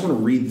moment. I just want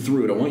to read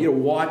through it. I want you to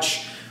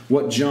watch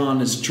what John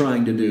is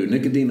trying to do.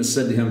 Nicodemus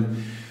said to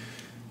him,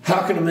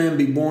 how can a man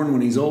be born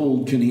when he's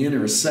old? Can he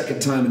enter a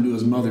second time into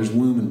his mother's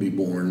womb and be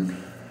born?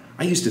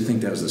 I used to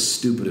think that was the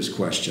stupidest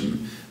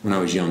question when I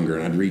was younger.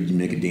 And I'd read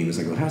Nicodemus.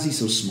 I go, how's he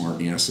so smart?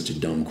 And he asked such a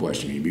dumb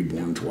question. Can he be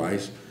born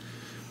twice?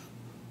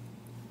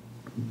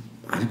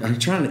 I'm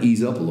trying to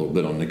ease up a little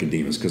bit on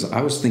Nicodemus, because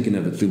I was thinking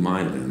of it through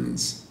my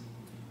lens.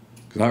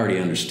 Because I already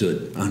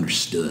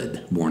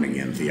understood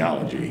born-again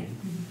theology.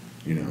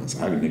 You know, so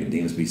how could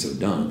Nicodemus be so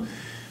dumb?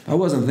 I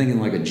wasn't thinking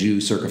like a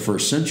Jew circa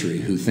 1st century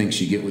who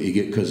thinks you get what you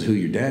get because of who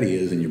your daddy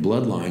is and your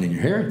bloodline and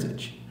your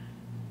heritage.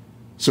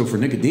 So for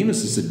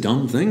Nicodemus, it's a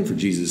dumb thing for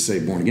Jesus to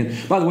say born again.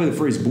 By the way, the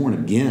phrase born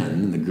again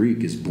in the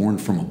Greek is born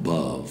from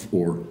above.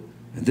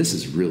 And this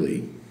is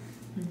really,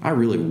 I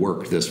really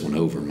worked this one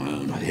over in my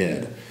own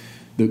head.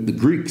 The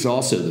Greek's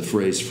also the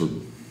phrase for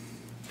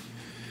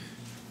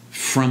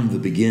from the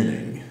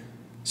beginning.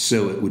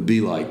 So it would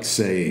be like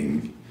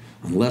saying,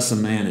 unless a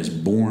man is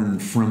born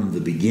from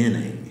the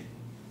beginning,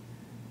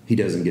 he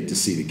doesn't get to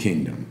see the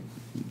kingdom.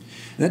 And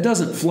that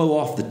doesn't flow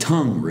off the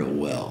tongue real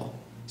well.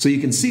 So you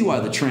can see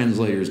why the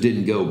translators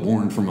didn't go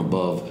born from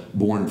above,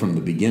 born from the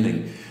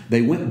beginning.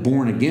 They went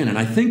born again. And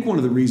I think one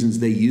of the reasons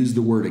they used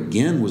the word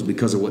again was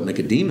because of what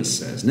Nicodemus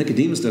says.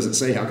 Nicodemus doesn't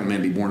say, how can a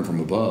man be born from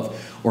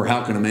above? Or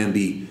how can a man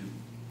be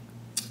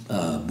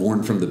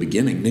born from the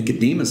beginning?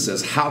 Nicodemus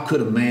says, how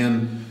could a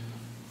man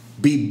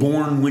be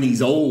born when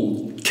he's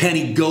old? Can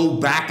he go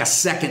back a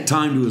second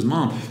time to his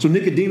mom? So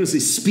Nicodemus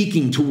is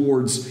speaking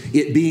towards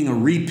it being a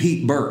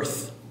repeat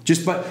birth.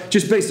 Just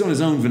based on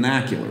his own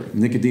vernacular.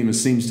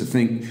 Nicodemus seems to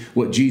think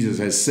what Jesus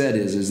has said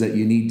is that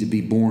you need to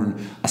be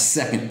born a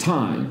second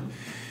time.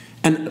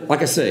 And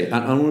like I say, I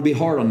don't want to be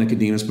hard on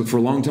Nicodemus, but for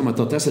a long time I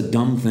thought that's a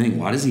dumb thing.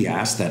 Why does he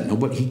ask that?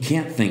 Nobody, he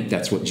can't think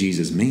that's what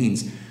Jesus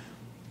means.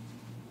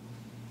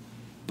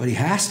 But he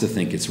has to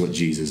think it's what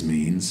Jesus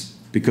means,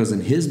 because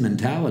in his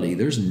mentality,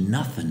 there's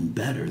nothing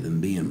better than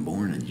being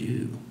born a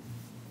Jew.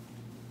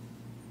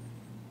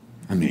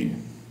 I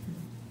mean,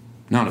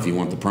 not if you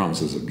want the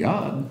promises of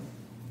God.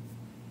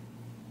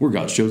 We're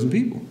God's chosen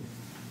people.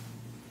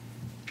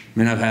 I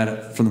mean, I've had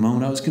it from the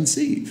moment I was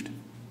conceived.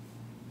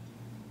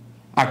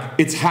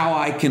 It's how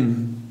I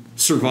can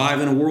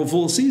survive in a world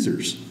full of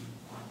Caesars.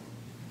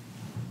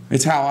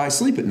 It's how I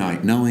sleep at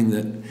night, knowing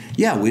that,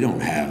 yeah, we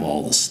don't have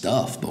all the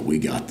stuff, but we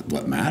got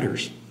what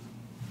matters.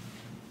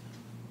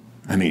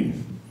 I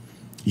mean,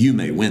 you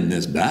may win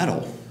this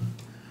battle,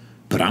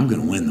 but I'm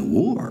going to win the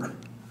war.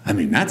 I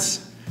mean,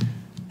 that's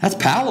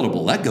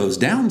palatable. That goes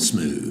down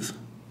smooth.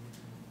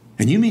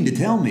 And you mean to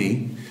tell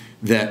me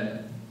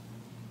that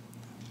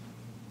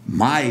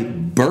my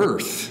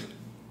birth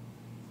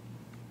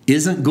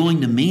isn't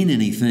going to mean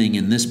anything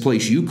in this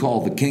place you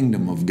call the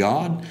kingdom of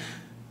God,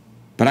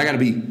 but I got to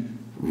be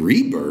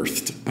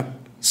rebirthed?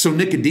 So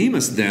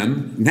Nicodemus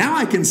then, now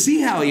I can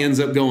see how he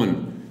ends up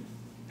going,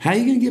 how are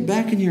you going to get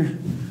back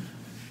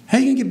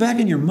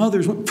in your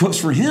mother's womb? Because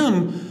for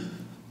him,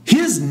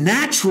 his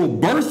natural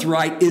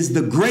birthright is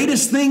the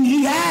greatest thing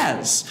he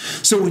has.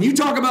 So when you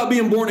talk about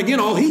being born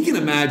again, all he can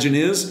imagine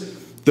is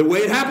the way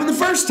it happened the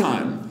first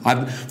time.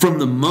 From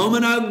the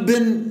moment I've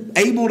been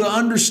able to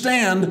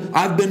understand,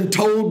 I've been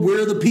told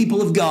we're the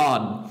people of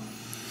God.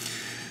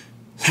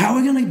 How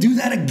are we going to do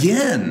that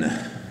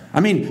again? I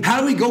mean,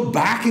 how do we go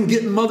back and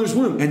get in mother's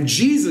womb? And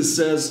Jesus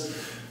says,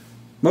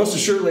 most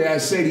assuredly I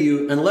say to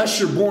you, unless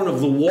you're born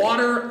of the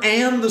water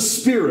and the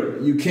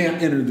Spirit, you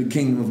can't enter the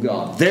kingdom of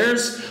God.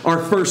 There's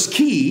our first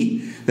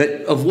key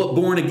of what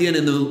born again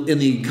in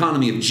the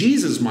economy of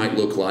Jesus might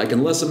look like,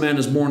 unless a man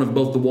is born of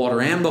both the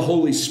water and the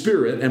Holy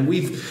Spirit. And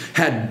we've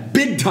had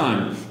big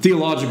time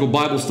theological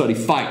Bible study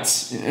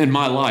fights in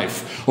my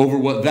life over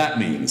what that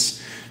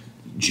means.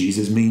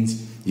 Jesus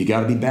means you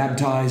got to be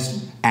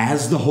baptized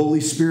as the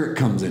Holy Spirit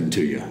comes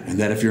into you. And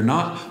that if you're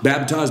not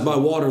baptized by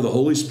water, the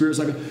Holy Spirit's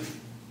like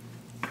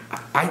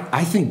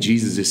I think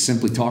Jesus is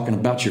simply talking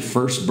about your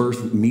first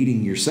birth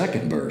meeting your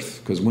second birth,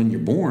 because when you're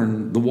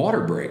born, the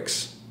water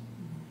breaks.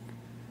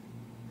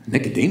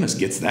 Nicodemus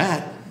gets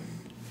that.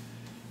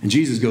 And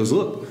Jesus goes,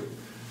 look,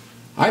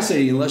 I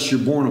say unless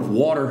you're born of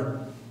water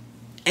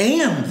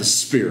and the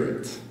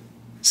Spirit.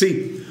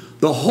 See,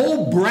 the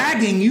whole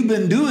bragging you've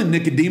been doing,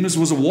 Nicodemus,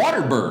 was a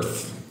water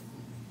birth.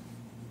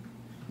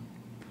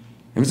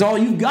 And it's all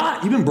you've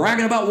got. You've been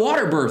bragging about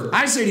water birth.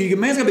 I say to you, a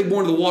man's got to be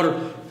born of the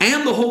water,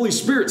 and the Holy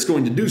Spirit's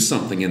going to do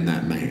something in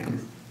that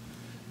man.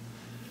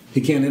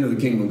 He can't enter the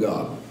kingdom of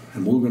God.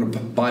 And we're going to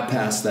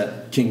bypass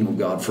that kingdom of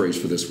God phrase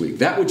for this week.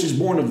 That which is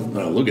born of,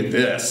 look at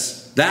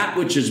this. That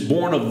which is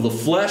born of the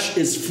flesh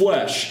is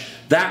flesh.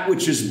 That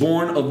which is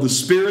born of the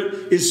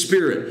Spirit is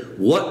spirit.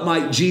 What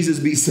might Jesus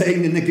be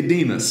saying to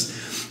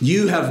Nicodemus?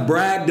 You have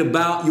bragged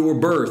about your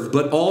birth,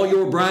 but all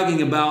you're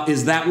bragging about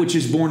is that which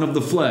is born of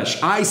the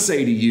flesh. I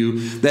say to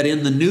you that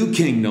in the new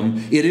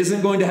kingdom, it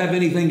isn't going to have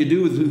anything to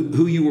do with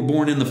who you were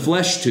born in the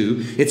flesh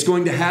to. It's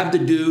going to have to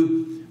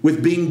do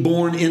with being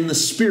born in the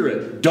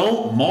Spirit.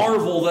 Don't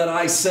marvel that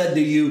I said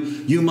to you,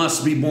 you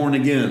must be born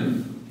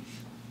again.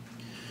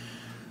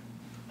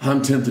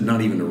 I'm tempted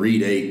not even to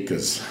read 8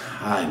 because,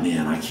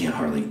 I can't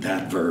hardly,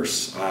 that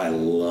verse, I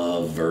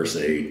love verse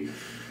 8.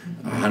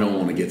 I don't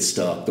want to get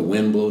stuck. The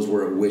wind blows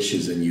where it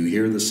wishes and you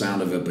hear the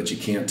sound of it, but you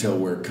can't tell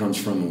where it comes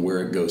from and where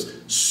it goes.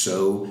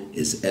 So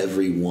is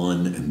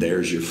everyone, and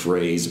there's your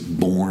phrase,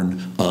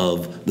 born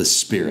of the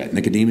Spirit.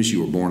 Nicodemus,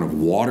 you were born of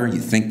water. You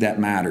think that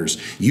matters.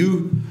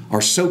 You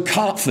are so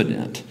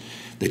confident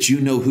that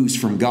you know who's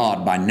from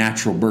God by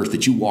natural birth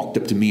that you walked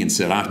up to me and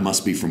said, I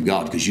must be from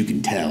God, because you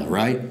can tell,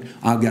 right?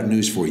 I've got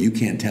news for you. You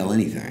can't tell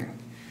anything.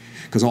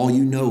 Because all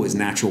you know is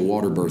natural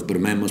water birth, but a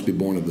man must be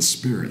born of the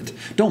Spirit.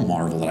 Don't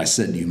marvel that I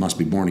said you must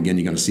be born again.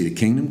 You're going to see the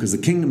kingdom, because the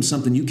kingdom is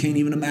something you can't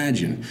even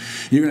imagine.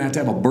 You're going to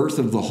have a birth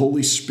of the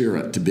Holy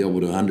Spirit to be able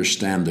to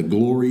understand the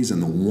glories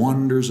and the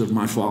wonders of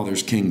my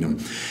Father's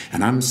kingdom.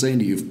 And I'm saying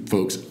to you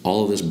folks,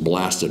 all of this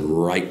blasted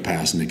right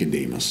past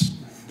Nicodemus.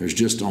 There's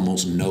just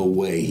almost no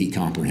way he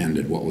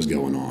comprehended what was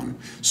going on.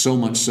 So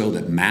much so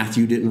that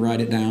Matthew didn't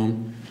write it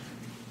down,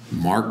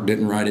 Mark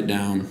didn't write it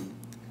down,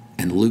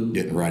 and Luke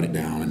didn't write it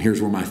down. And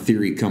here's where my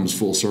theory comes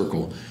full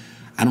circle.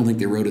 I don't think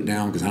they wrote it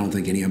down because I don't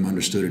think any of them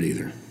understood it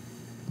either.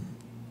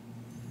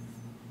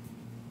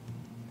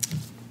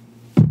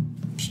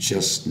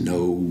 just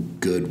no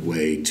good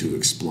way to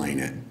explain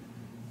it.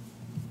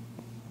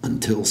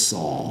 Until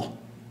Saul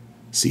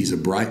sees a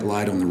bright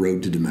light on the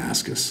road to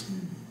Damascus,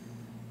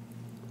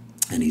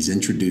 and he's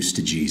introduced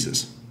to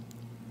Jesus.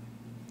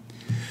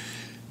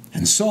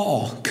 And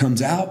Saul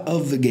comes out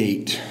of the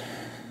gate,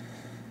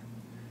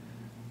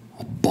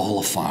 a ball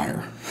of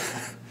fire.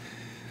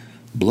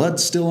 Blood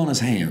still on his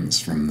hands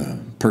from the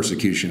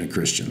persecution of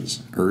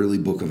Christians, early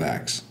book of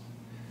Acts.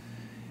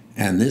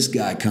 And this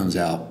guy comes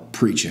out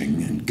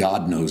preaching, and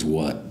God knows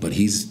what, but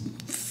he's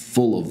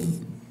full of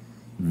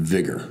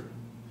vigor.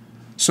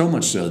 So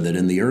much so that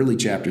in the early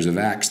chapters of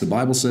Acts, the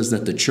Bible says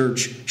that the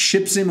church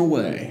ships him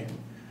away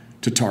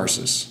to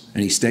Tarsus,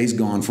 and he stays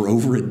gone for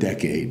over a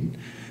decade.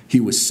 He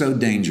was so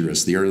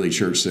dangerous, the early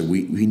church said,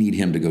 we need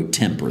him to go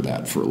temper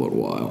that for a little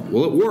while.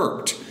 Well, it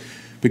worked,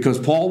 because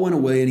Paul went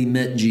away and he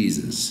met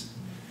Jesus.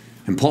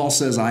 And Paul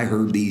says, I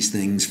heard these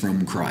things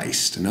from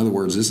Christ. In other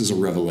words, this is a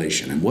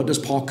revelation. And what does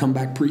Paul come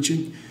back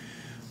preaching?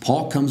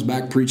 Paul comes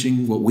back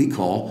preaching what we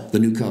call the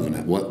new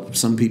covenant, what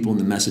some people in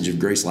the message of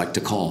grace like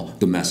to call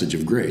the message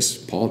of grace.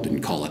 Paul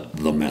didn't call it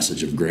the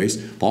message of grace.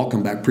 Paul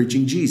come back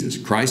preaching Jesus,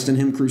 Christ and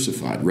him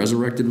crucified,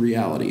 resurrected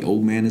reality,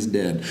 old man is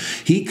dead.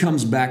 He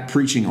comes back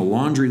preaching a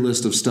laundry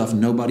list of stuff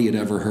nobody had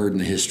ever heard in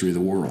the history of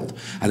the world.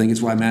 I think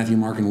it's why Matthew,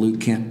 Mark, and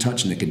Luke can't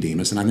touch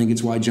Nicodemus, and I think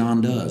it's why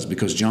John does,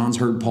 because John's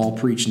heard Paul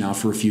preach now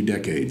for a few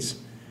decades.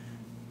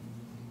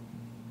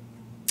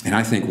 And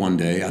I think one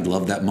day, I'd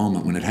love that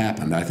moment when it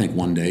happened. I think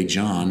one day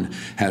John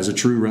has a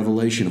true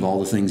revelation of all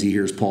the things he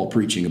hears Paul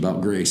preaching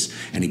about grace.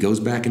 And he goes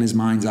back in his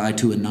mind's eye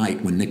to a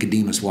night when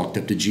Nicodemus walked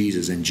up to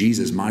Jesus. And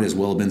Jesus might as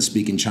well have been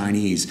speaking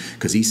Chinese,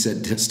 because he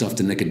said stuff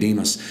to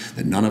Nicodemus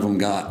that none of them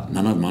got,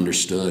 none of them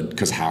understood,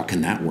 because how can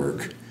that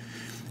work?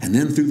 And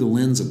then through the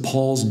lens of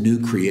Paul's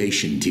new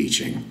creation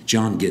teaching,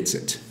 John gets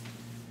it.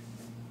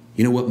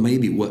 You know what?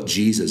 Maybe what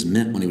Jesus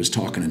meant when he was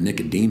talking to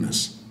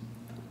Nicodemus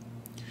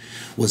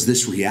was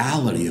this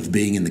reality of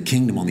being in the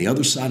kingdom on the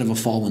other side of a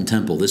fallen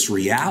temple, this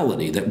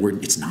reality that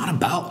it's not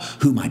about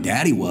who my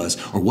daddy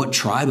was or what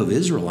tribe of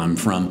Israel I'm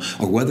from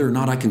or whether or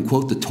not I can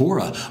quote the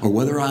Torah or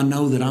whether I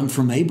know that I'm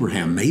from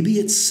Abraham. Maybe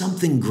it's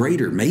something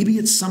greater. Maybe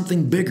it's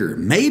something bigger.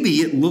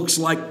 Maybe it looks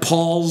like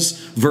Paul's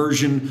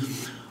version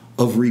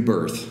of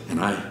rebirth.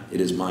 And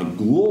it is my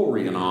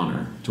glory and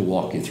honor to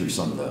walk you through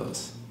some of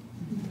those.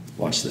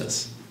 Watch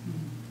this.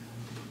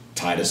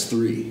 Titus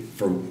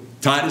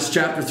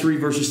chapter 3,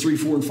 verses 3,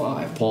 4, and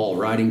 5. Paul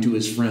writing to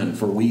his friend,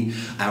 for we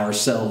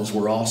ourselves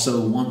were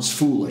also once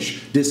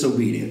foolish,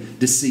 disobedient,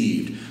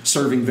 deceived,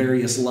 serving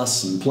various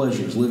lusts and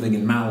pleasures, living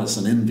in malice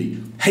and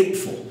envy,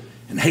 hateful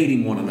and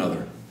hating one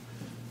another.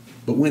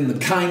 But when the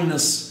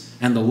kindness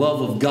and the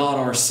love of God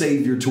our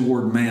Savior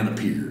toward man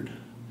appeared,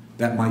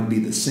 that might be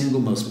the single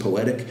most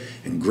poetic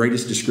and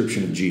greatest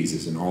description of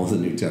Jesus in all of the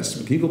New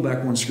Testament. Can you go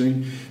back one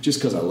screen? Just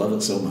because I love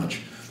it so much.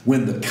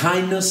 When the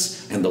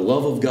kindness and the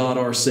love of God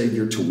our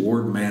Savior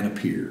toward man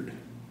appeared.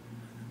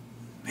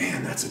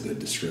 Man, that's a good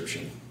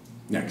description.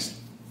 Next.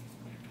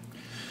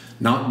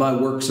 Not by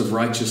works of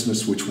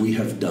righteousness which we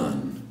have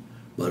done,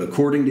 but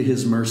according to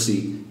his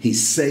mercy, he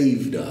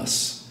saved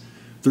us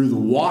through the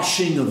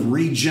washing of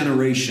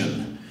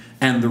regeneration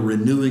and the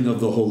renewing of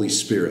the Holy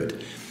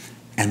Spirit.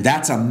 And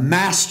that's a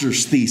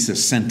master's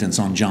thesis sentence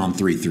on John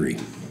 3:3.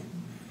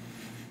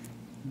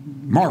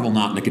 Marvel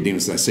not,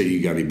 Nicodemus, I say to you,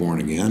 you got to be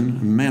born again.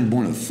 A man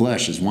born of the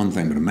flesh is one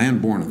thing, but a man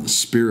born of the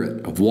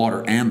Spirit, of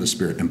water and the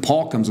Spirit. And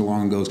Paul comes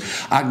along and goes,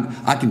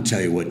 I can tell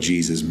you what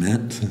Jesus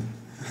meant.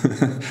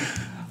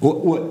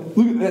 Look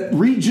at that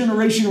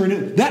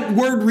regeneration. That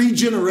word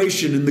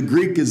regeneration in the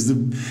Greek is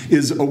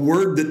a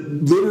word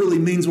that literally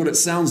means what it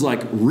sounds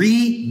like.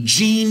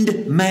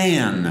 Regened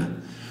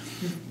man.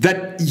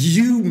 That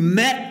you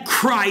met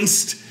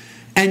Christ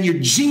and your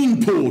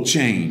gene pool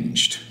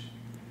changed.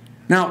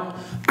 Now,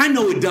 I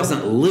know it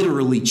doesn't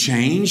literally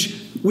change.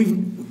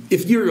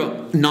 If you're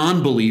a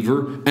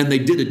non-believer and they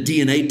did a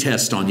DNA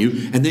test on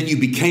you, and then you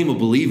became a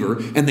believer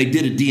and they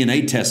did a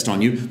DNA test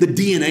on you, the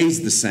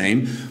DNA's the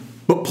same.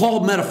 But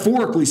Paul,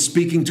 metaphorically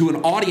speaking to an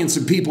audience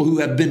of people who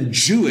have been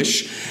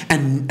Jewish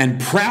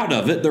and proud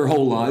of it their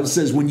whole lives,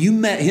 says when you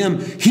met him,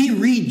 he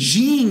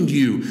regened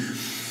you.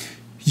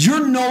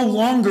 You're no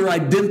longer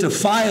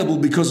identifiable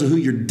because of who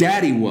your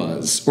daddy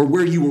was or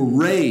where you were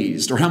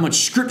raised or how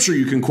much scripture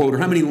you can quote or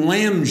how many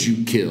lambs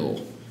you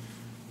kill.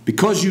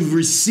 Because you've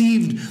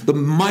received the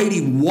mighty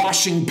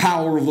washing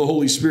power of the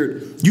Holy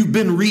Spirit, you've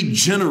been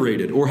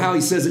regenerated, or how he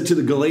says it to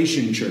the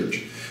Galatian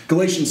church.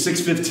 Galatians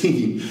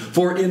 6:15,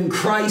 for in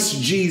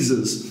Christ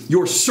Jesus,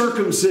 your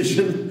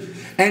circumcision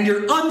and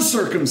your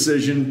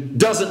uncircumcision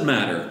doesn't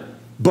matter,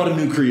 but a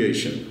new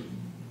creation.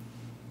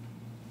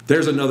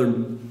 There's another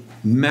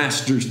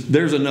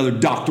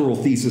doctoral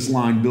thesis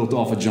line built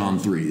off of John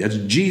 3. That's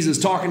Jesus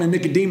talking to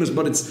Nicodemus,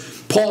 but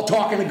it's Paul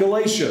talking to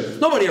Galatia.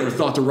 Nobody ever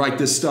thought to write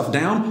this stuff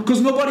down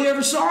because nobody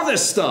ever saw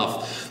this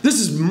stuff.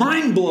 This is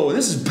mind-blowing.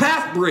 This is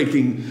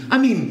path-breaking. I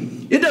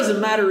mean, it doesn't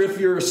matter if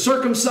you're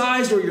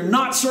circumcised or you're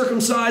not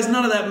circumcised.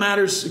 None of that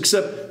matters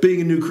except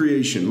being a new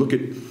creation. Look at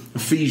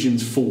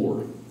Ephesians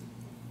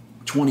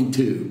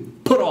 4:22.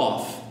 Put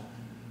off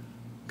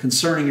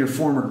concerning your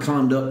former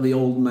conduct, the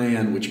old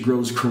man, which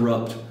grows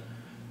corrupt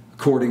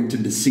according to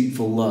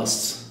deceitful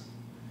lusts.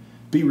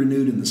 Be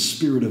renewed in the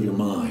spirit of your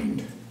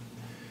mind,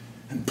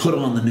 and put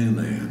on the new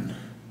man,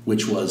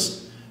 which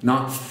was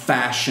not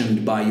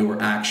fashioned by your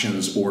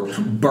actions or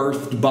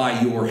birthed by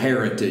your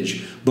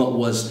heritage, but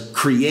was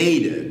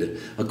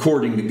created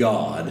according to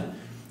God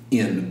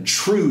in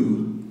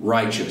true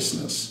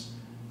righteousness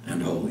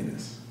and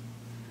holiness.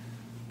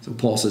 So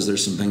Paul says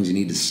there's some things you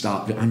need to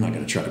stop. I'm not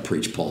going to try to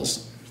preach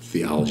Paul's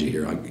theology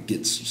here. I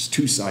get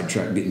too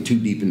sidetracked, getting too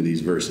deep into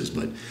these verses,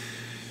 but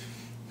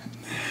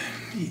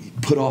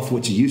put off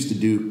what you used to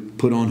do,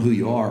 put on who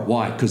you are.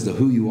 Why? Because the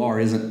who you are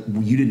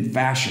isn't, you didn't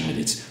fashion it.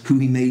 It's who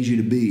he made you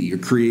to be. You're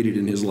created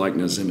in his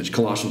likeness image.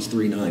 Colossians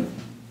 3:9.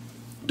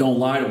 Don't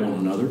lie to one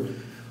another.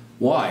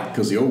 Why?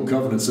 Because the old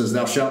covenant says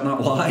thou shalt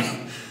not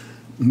lie.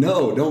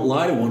 No, don't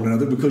lie to one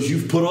another, because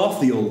you've put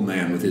off the old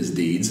man with his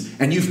deeds,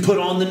 and you've put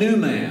on the new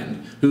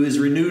man, who is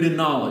renewed in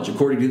knowledge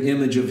according to the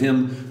image of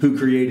him who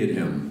created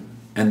him.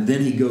 And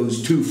then he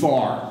goes too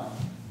far.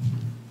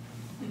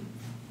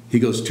 He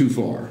goes too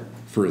far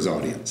for his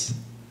audience,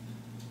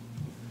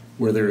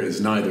 where there is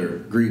neither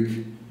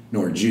Greek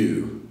nor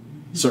Jew,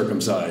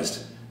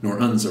 circumcised nor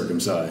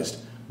uncircumcised,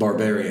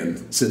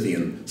 barbarian,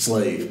 Scythian,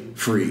 slave,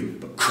 free,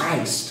 but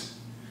Christ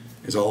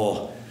is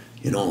all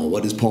in all.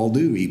 What does Paul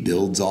do? He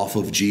builds off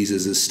of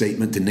Jesus'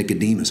 statement to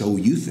Nicodemus. Oh,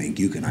 you think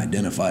you can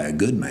identify a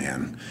good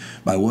man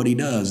by what he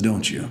does,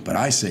 don't you? But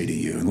I say to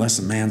you, unless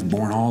a man's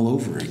born all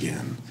over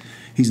again,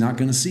 he's not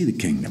going to see the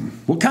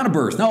kingdom. What kind of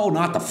birth? No,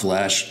 not the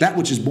flesh. That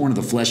which is born of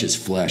the flesh is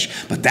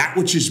flesh. But that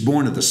which is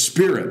born of the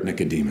Spirit,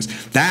 Nicodemus,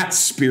 that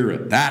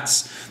Spirit,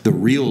 that's the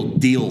real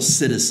deal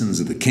citizens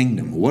of the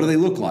kingdom. What do they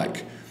look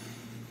like?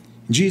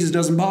 Jesus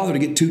doesn't bother to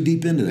get too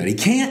deep into that. He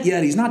can't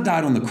yet. He's not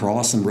died on the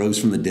cross and rose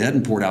from the dead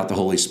and poured out the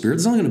Holy Spirit.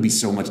 There's only going to be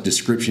so much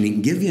description he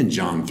can give you in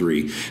John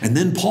 3. And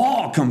then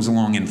Paul comes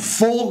along in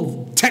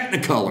full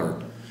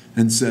technicolor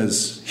and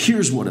says,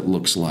 here's what it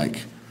looks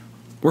like.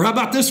 Or how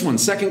about this one,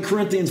 2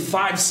 Corinthians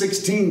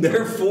 5:16,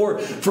 therefore,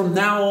 from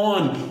now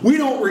on, we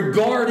don't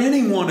regard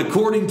anyone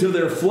according to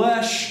their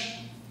flesh.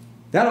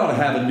 That ought to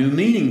have a new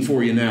meaning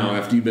for you now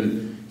after you've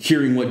been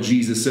hearing what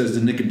Jesus says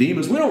to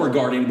Nicodemus. We don't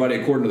regard anybody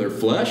according to their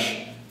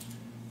flesh.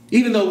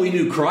 Even though we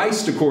knew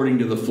Christ according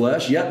to the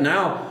flesh, yet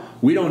now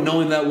we don't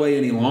know him that way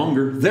any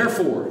longer.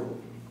 Therefore,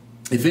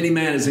 if any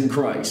man is in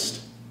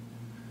Christ,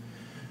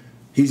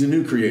 he's a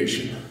new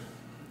creation.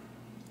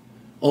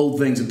 Old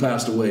things have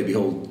passed away,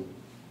 behold,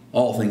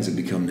 all things have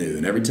become new.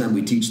 And every time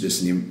we teach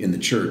this in the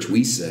church,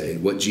 we say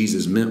what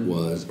Jesus meant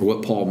was, or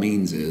what Paul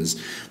means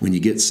is, when you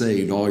get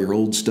saved, all your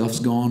old stuff's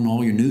gone,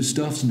 all your new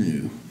stuff's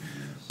new.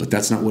 But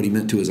that's not what he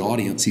meant to his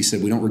audience. He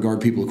said we don't regard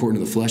people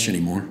according to the flesh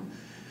anymore.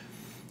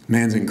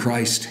 Man's in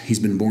Christ, he's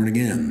been born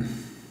again.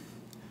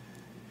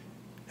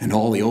 And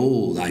all the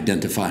old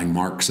identifying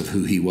marks of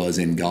who he was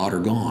in God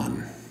are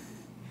gone.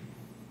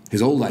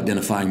 His old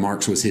identifying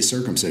marks was his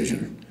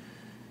circumcision,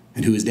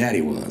 and who his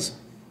daddy was,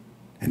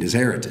 and his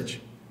heritage,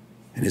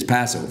 and his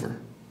Passover,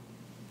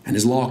 and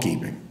his law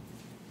keeping,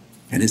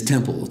 and his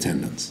temple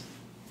attendance,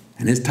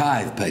 and his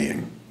tithe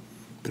paying.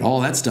 But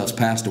all that stuff's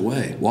passed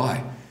away.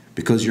 Why?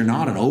 Because you're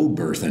not an old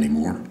birth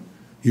anymore.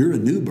 You're a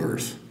new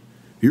birth.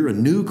 You're a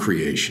new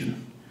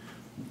creation.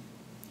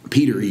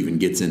 Peter even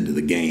gets into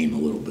the game a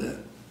little bit.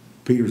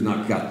 Peter's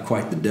not got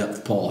quite the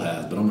depth Paul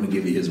has, but I'm going to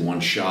give you his one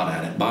shot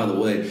at it. By the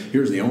way,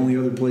 here's the only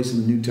other place in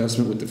the New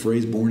Testament with the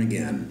phrase born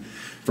again.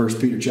 1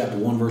 Peter chapter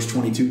 1, verse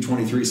 22,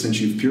 23, since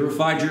you've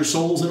purified your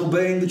souls in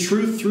obeying the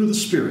truth through the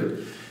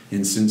Spirit,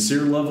 in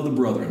sincere love of the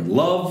brethren,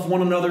 love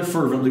one another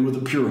fervently with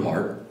a pure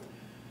heart,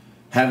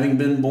 having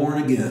been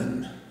born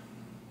again,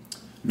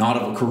 not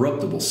of a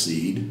corruptible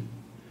seed,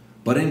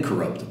 but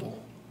incorruptible,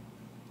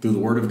 through the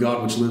word of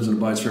God which lives and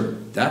abides forever.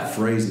 That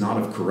phrase, not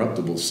of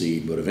corruptible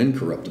seed, but of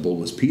incorruptible,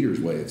 was Peter's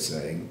way of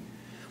saying,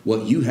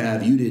 what you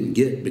have, you didn't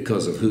get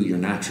because of who your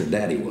natural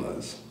daddy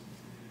was.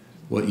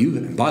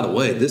 And by the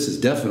way, this is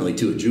definitely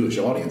to a Jewish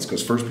audience,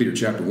 because 1 Peter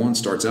chapter 1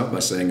 starts out by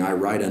saying, I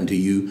write unto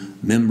you,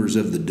 members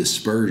of the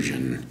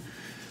dispersion.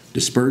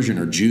 Dispersion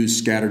are Jews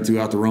scattered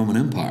throughout the Roman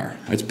Empire.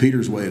 That's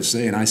Peter's way of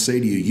saying, I say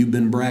to you, you've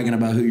been bragging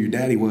about who your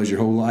daddy was your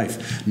whole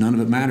life. None of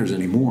it matters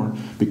anymore,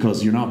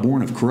 because you're not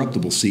born of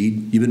corruptible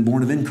seed. You've been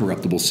born of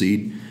incorruptible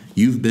seed.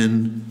 You've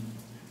been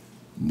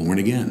born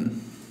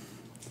again.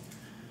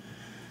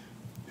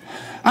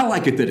 I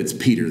like it that it's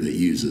Peter that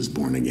uses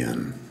born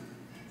again.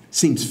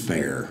 Seems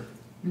fair.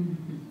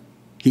 Mm-hmm.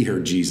 He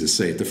heard Jesus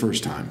say it the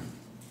first time.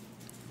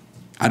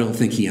 I don't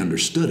think he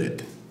understood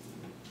it.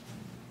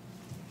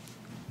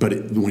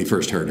 But when he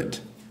first heard it.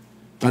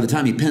 By the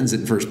time he pens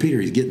it in 1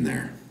 Peter, he's getting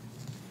there.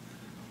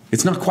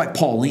 It's not quite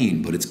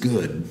Pauline, but it's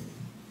good.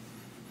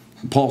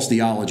 Paul's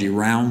theology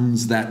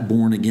rounds that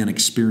born-again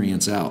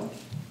experience out.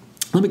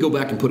 Let me go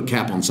back and put a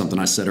cap on something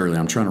I said earlier.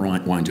 I'm trying to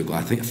wind to a goal.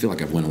 I feel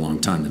like I've went a long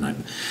time tonight.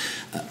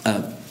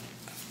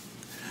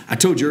 I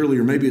told you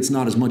earlier, maybe it's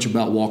not as much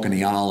about walking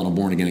the aisle in a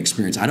born-again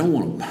experience. I don't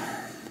want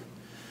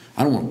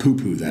I don't want to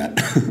poo-poo that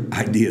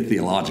idea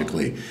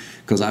theologically,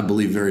 because I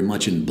believe very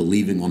much in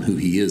believing on who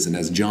he is. And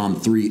as John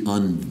 3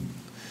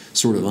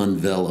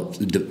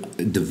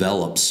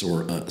 develops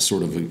or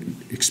sort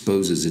of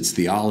exposes its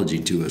theology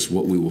to us,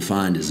 what we will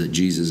find is that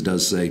Jesus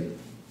does say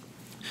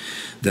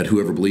that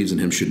whoever believes in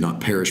him should not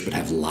perish but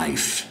have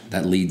life.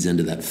 That leads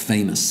into that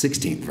famous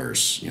 16th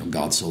verse,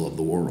 God so loved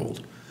the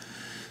world.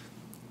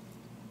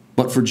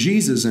 But for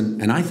Jesus,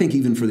 and I think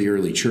even for the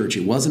early church,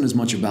 it wasn't as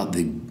much about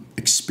the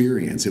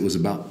experience, it was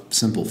about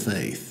simple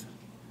faith.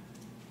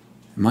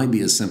 It might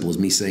be as simple as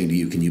me saying to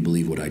you, can you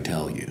believe what I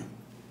tell you?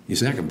 You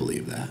say, I can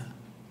believe that.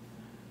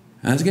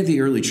 And I think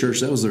the early church,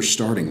 that was their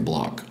starting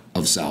block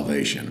of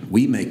salvation.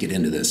 We make it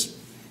into this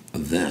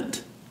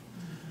event.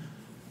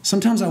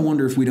 Sometimes I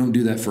wonder if we don't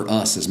do that for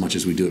us as much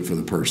as we do it for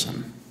the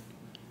person.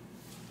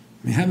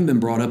 I mean, having been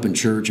brought up in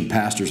church and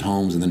pastors'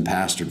 homes and then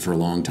pastored for a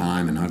long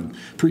time, and I've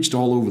preached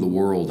all over the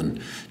world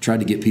and tried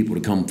to get people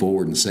to come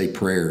forward and say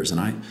prayers,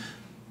 and I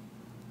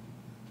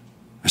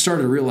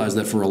started to realize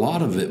that for a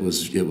lot of it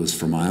was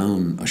for my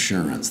own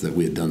assurance that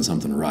we had done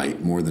something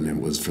right more than it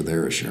was for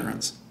their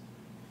assurance.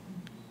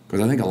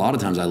 Because I think a lot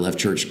of times I left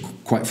church,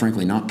 quite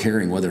frankly, not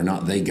caring whether or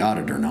not they got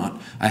it or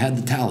not. I had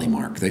the tally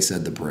mark. They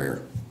said the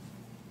prayer.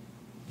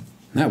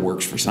 And that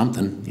works for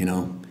something,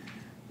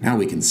 Now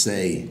we can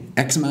say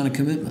X amount of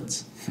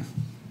commitments.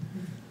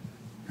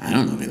 I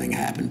don't know if anything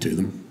happened to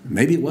them.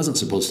 Maybe it wasn't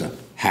supposed to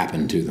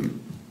happen to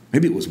them.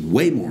 Maybe it was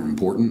way more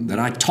important that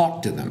I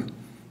talk to them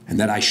and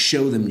that I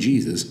show them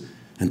Jesus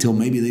until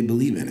maybe they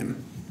believe in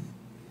him.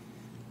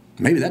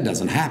 Maybe that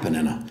doesn't happen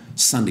in a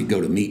Sunday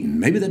go-to meeting.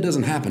 Maybe that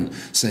doesn't happen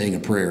saying a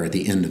prayer at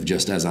the end of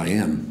Just As I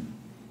Am.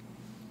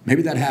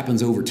 Maybe that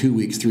happens over 2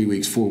 weeks, 3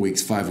 weeks, 4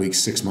 weeks, 5 weeks,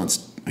 6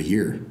 months, a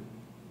year.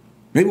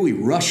 Maybe we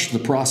rushed the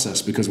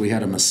process because we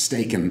had a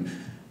mistaken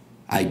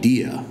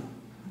idea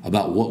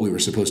about what we were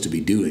supposed to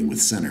be doing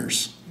with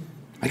sinners.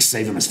 Like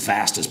save them as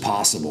fast as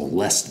possible,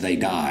 lest they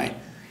die.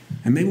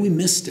 And maybe we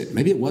missed it.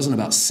 Maybe it wasn't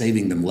about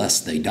saving them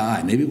lest they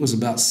die. Maybe it was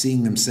about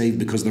seeing them saved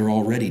because they're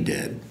already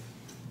dead.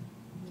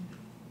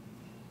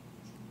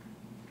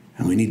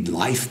 And we need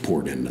life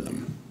poured into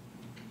them.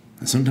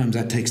 And sometimes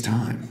that takes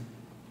time.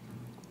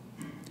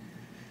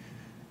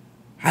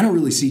 I don't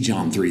really see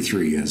John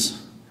 3:3 as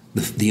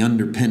the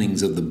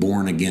underpinnings of the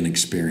born-again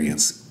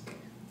experience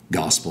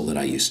gospel that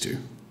I used to.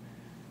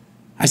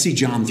 I see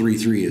John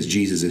 3:3 as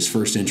Jesus'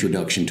 first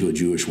introduction to a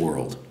Jewish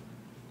world.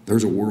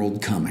 There's a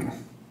world coming.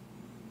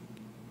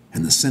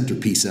 And the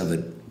centerpiece of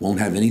it won't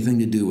have anything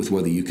to do with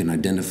whether you can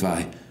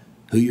identify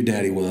who your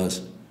daddy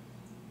was,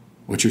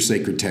 what your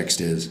sacred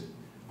text is,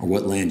 or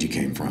what land you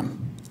came from.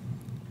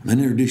 I'm going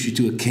to introduce you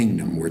to a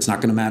kingdom where it's not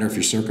going to matter if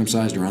you're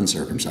circumcised or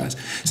uncircumcised.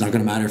 It's not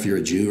going to matter if you're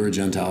a Jew or a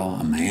Gentile,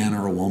 a man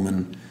or a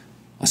woman,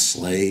 a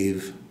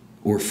slave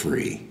or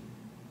free.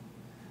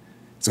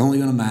 It's only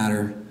going to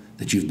matter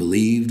that you've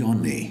believed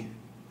on me,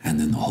 and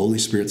then the Holy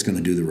Spirit's going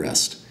to do the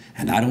rest.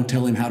 And I don't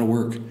tell him how to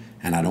work,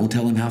 and I don't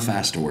tell him how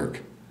fast to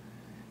work.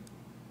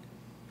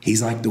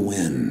 He's like the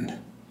wind.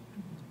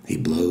 He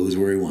blows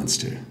where he wants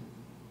to.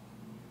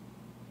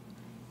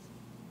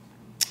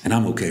 And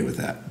I'm okay with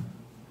that.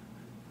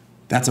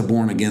 That's a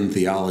born-again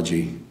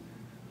theology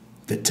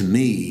that, to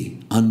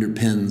me,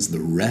 underpins the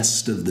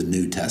rest of the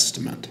New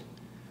Testament.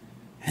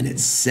 And it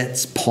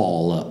sets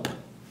Paul up.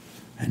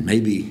 And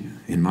maybe,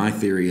 in my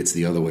theory, it's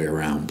the other way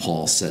around.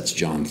 Paul sets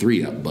John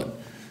 3 up. But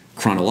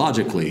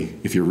chronologically,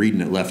 if you're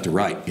reading it left to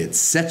right, it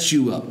sets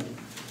you up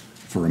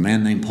for a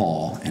man named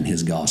Paul and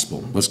his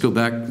gospel. Let's go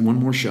back one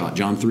more shot.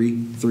 John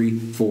 3,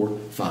 4,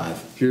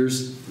 5.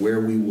 Here's where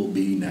we will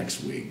be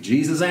next week.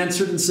 Jesus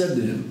answered and said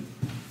to him,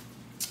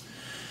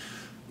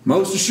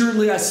 most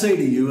assuredly I say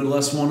to you,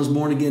 unless one is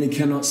born again, he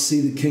cannot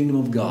see the kingdom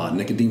of God.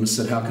 Nicodemus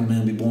said, how can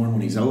man be born when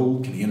he's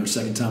old? Can he enter a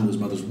second time into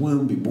his mother's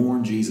womb, be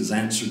born? Jesus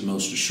answered,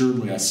 most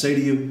assuredly I say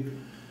to you,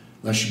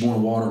 unless you're born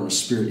of water and of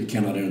spirit, you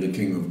cannot enter the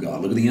kingdom of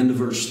God. Look at the end of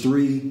verse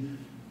 3.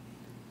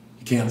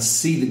 You can't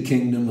see the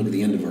kingdom. Look at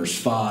the end of verse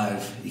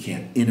 5. You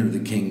can't enter the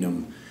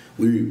kingdom.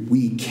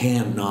 We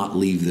cannot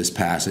leave this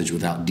passage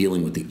without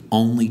dealing with the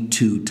only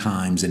 2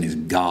 times in his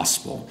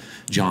gospel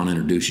John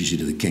introduces you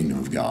to the kingdom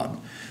of God.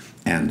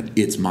 And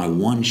it's my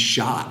one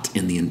shot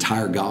in the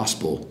entire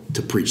gospel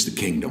to preach the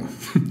kingdom.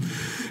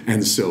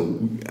 And so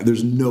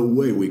there's no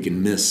way we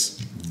can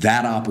miss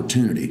that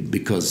opportunity,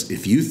 because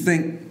if you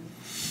think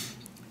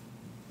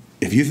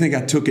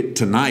I took it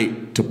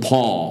tonight to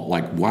Paul,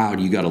 like, wow,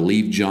 you got to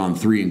leave John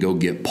 3 and go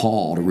get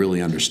Paul to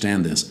really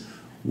understand this,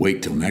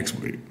 wait till next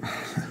week.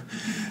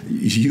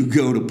 You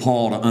go to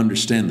Paul to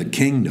understand the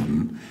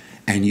kingdom,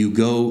 and you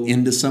go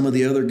into some of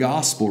the other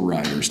gospel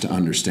writers to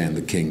understand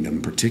the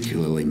kingdom,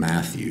 particularly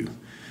Matthew,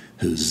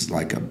 who's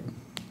like a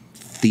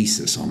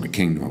thesis on the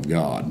kingdom of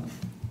God,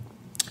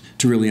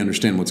 to really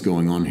understand what's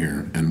going on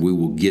here. And we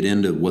will get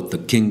into what the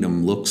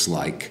kingdom looks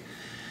like.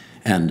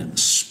 And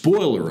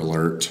spoiler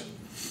alert,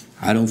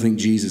 I don't think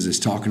Jesus is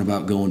talking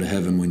about going to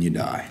heaven when you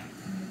die.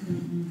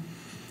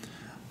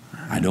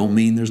 I don't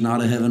mean there's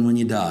not a heaven when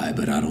you die,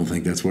 but I don't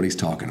think that's what he's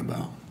talking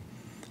about.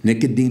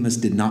 Nicodemus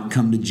did not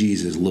come to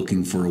Jesus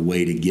looking for a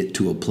way to get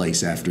to a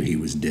place after he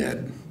was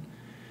dead.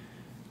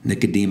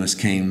 Nicodemus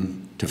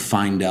came to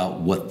find out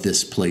what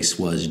this place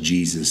was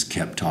Jesus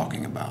kept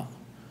talking about.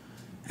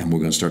 And we're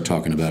going to start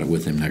talking about it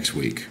with him next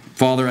week.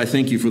 Father, I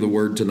thank you for the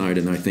word tonight,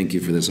 and I thank you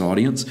for this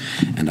audience,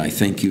 and I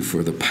thank you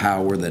for the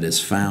power that is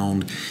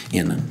found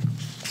in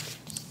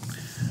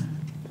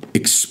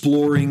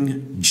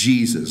exploring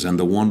Jesus and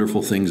the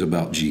wonderful things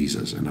about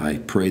Jesus. And I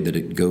pray that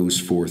it goes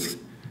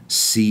forth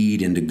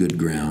seed into good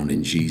ground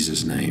in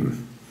Jesus'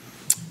 name.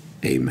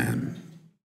 Amen.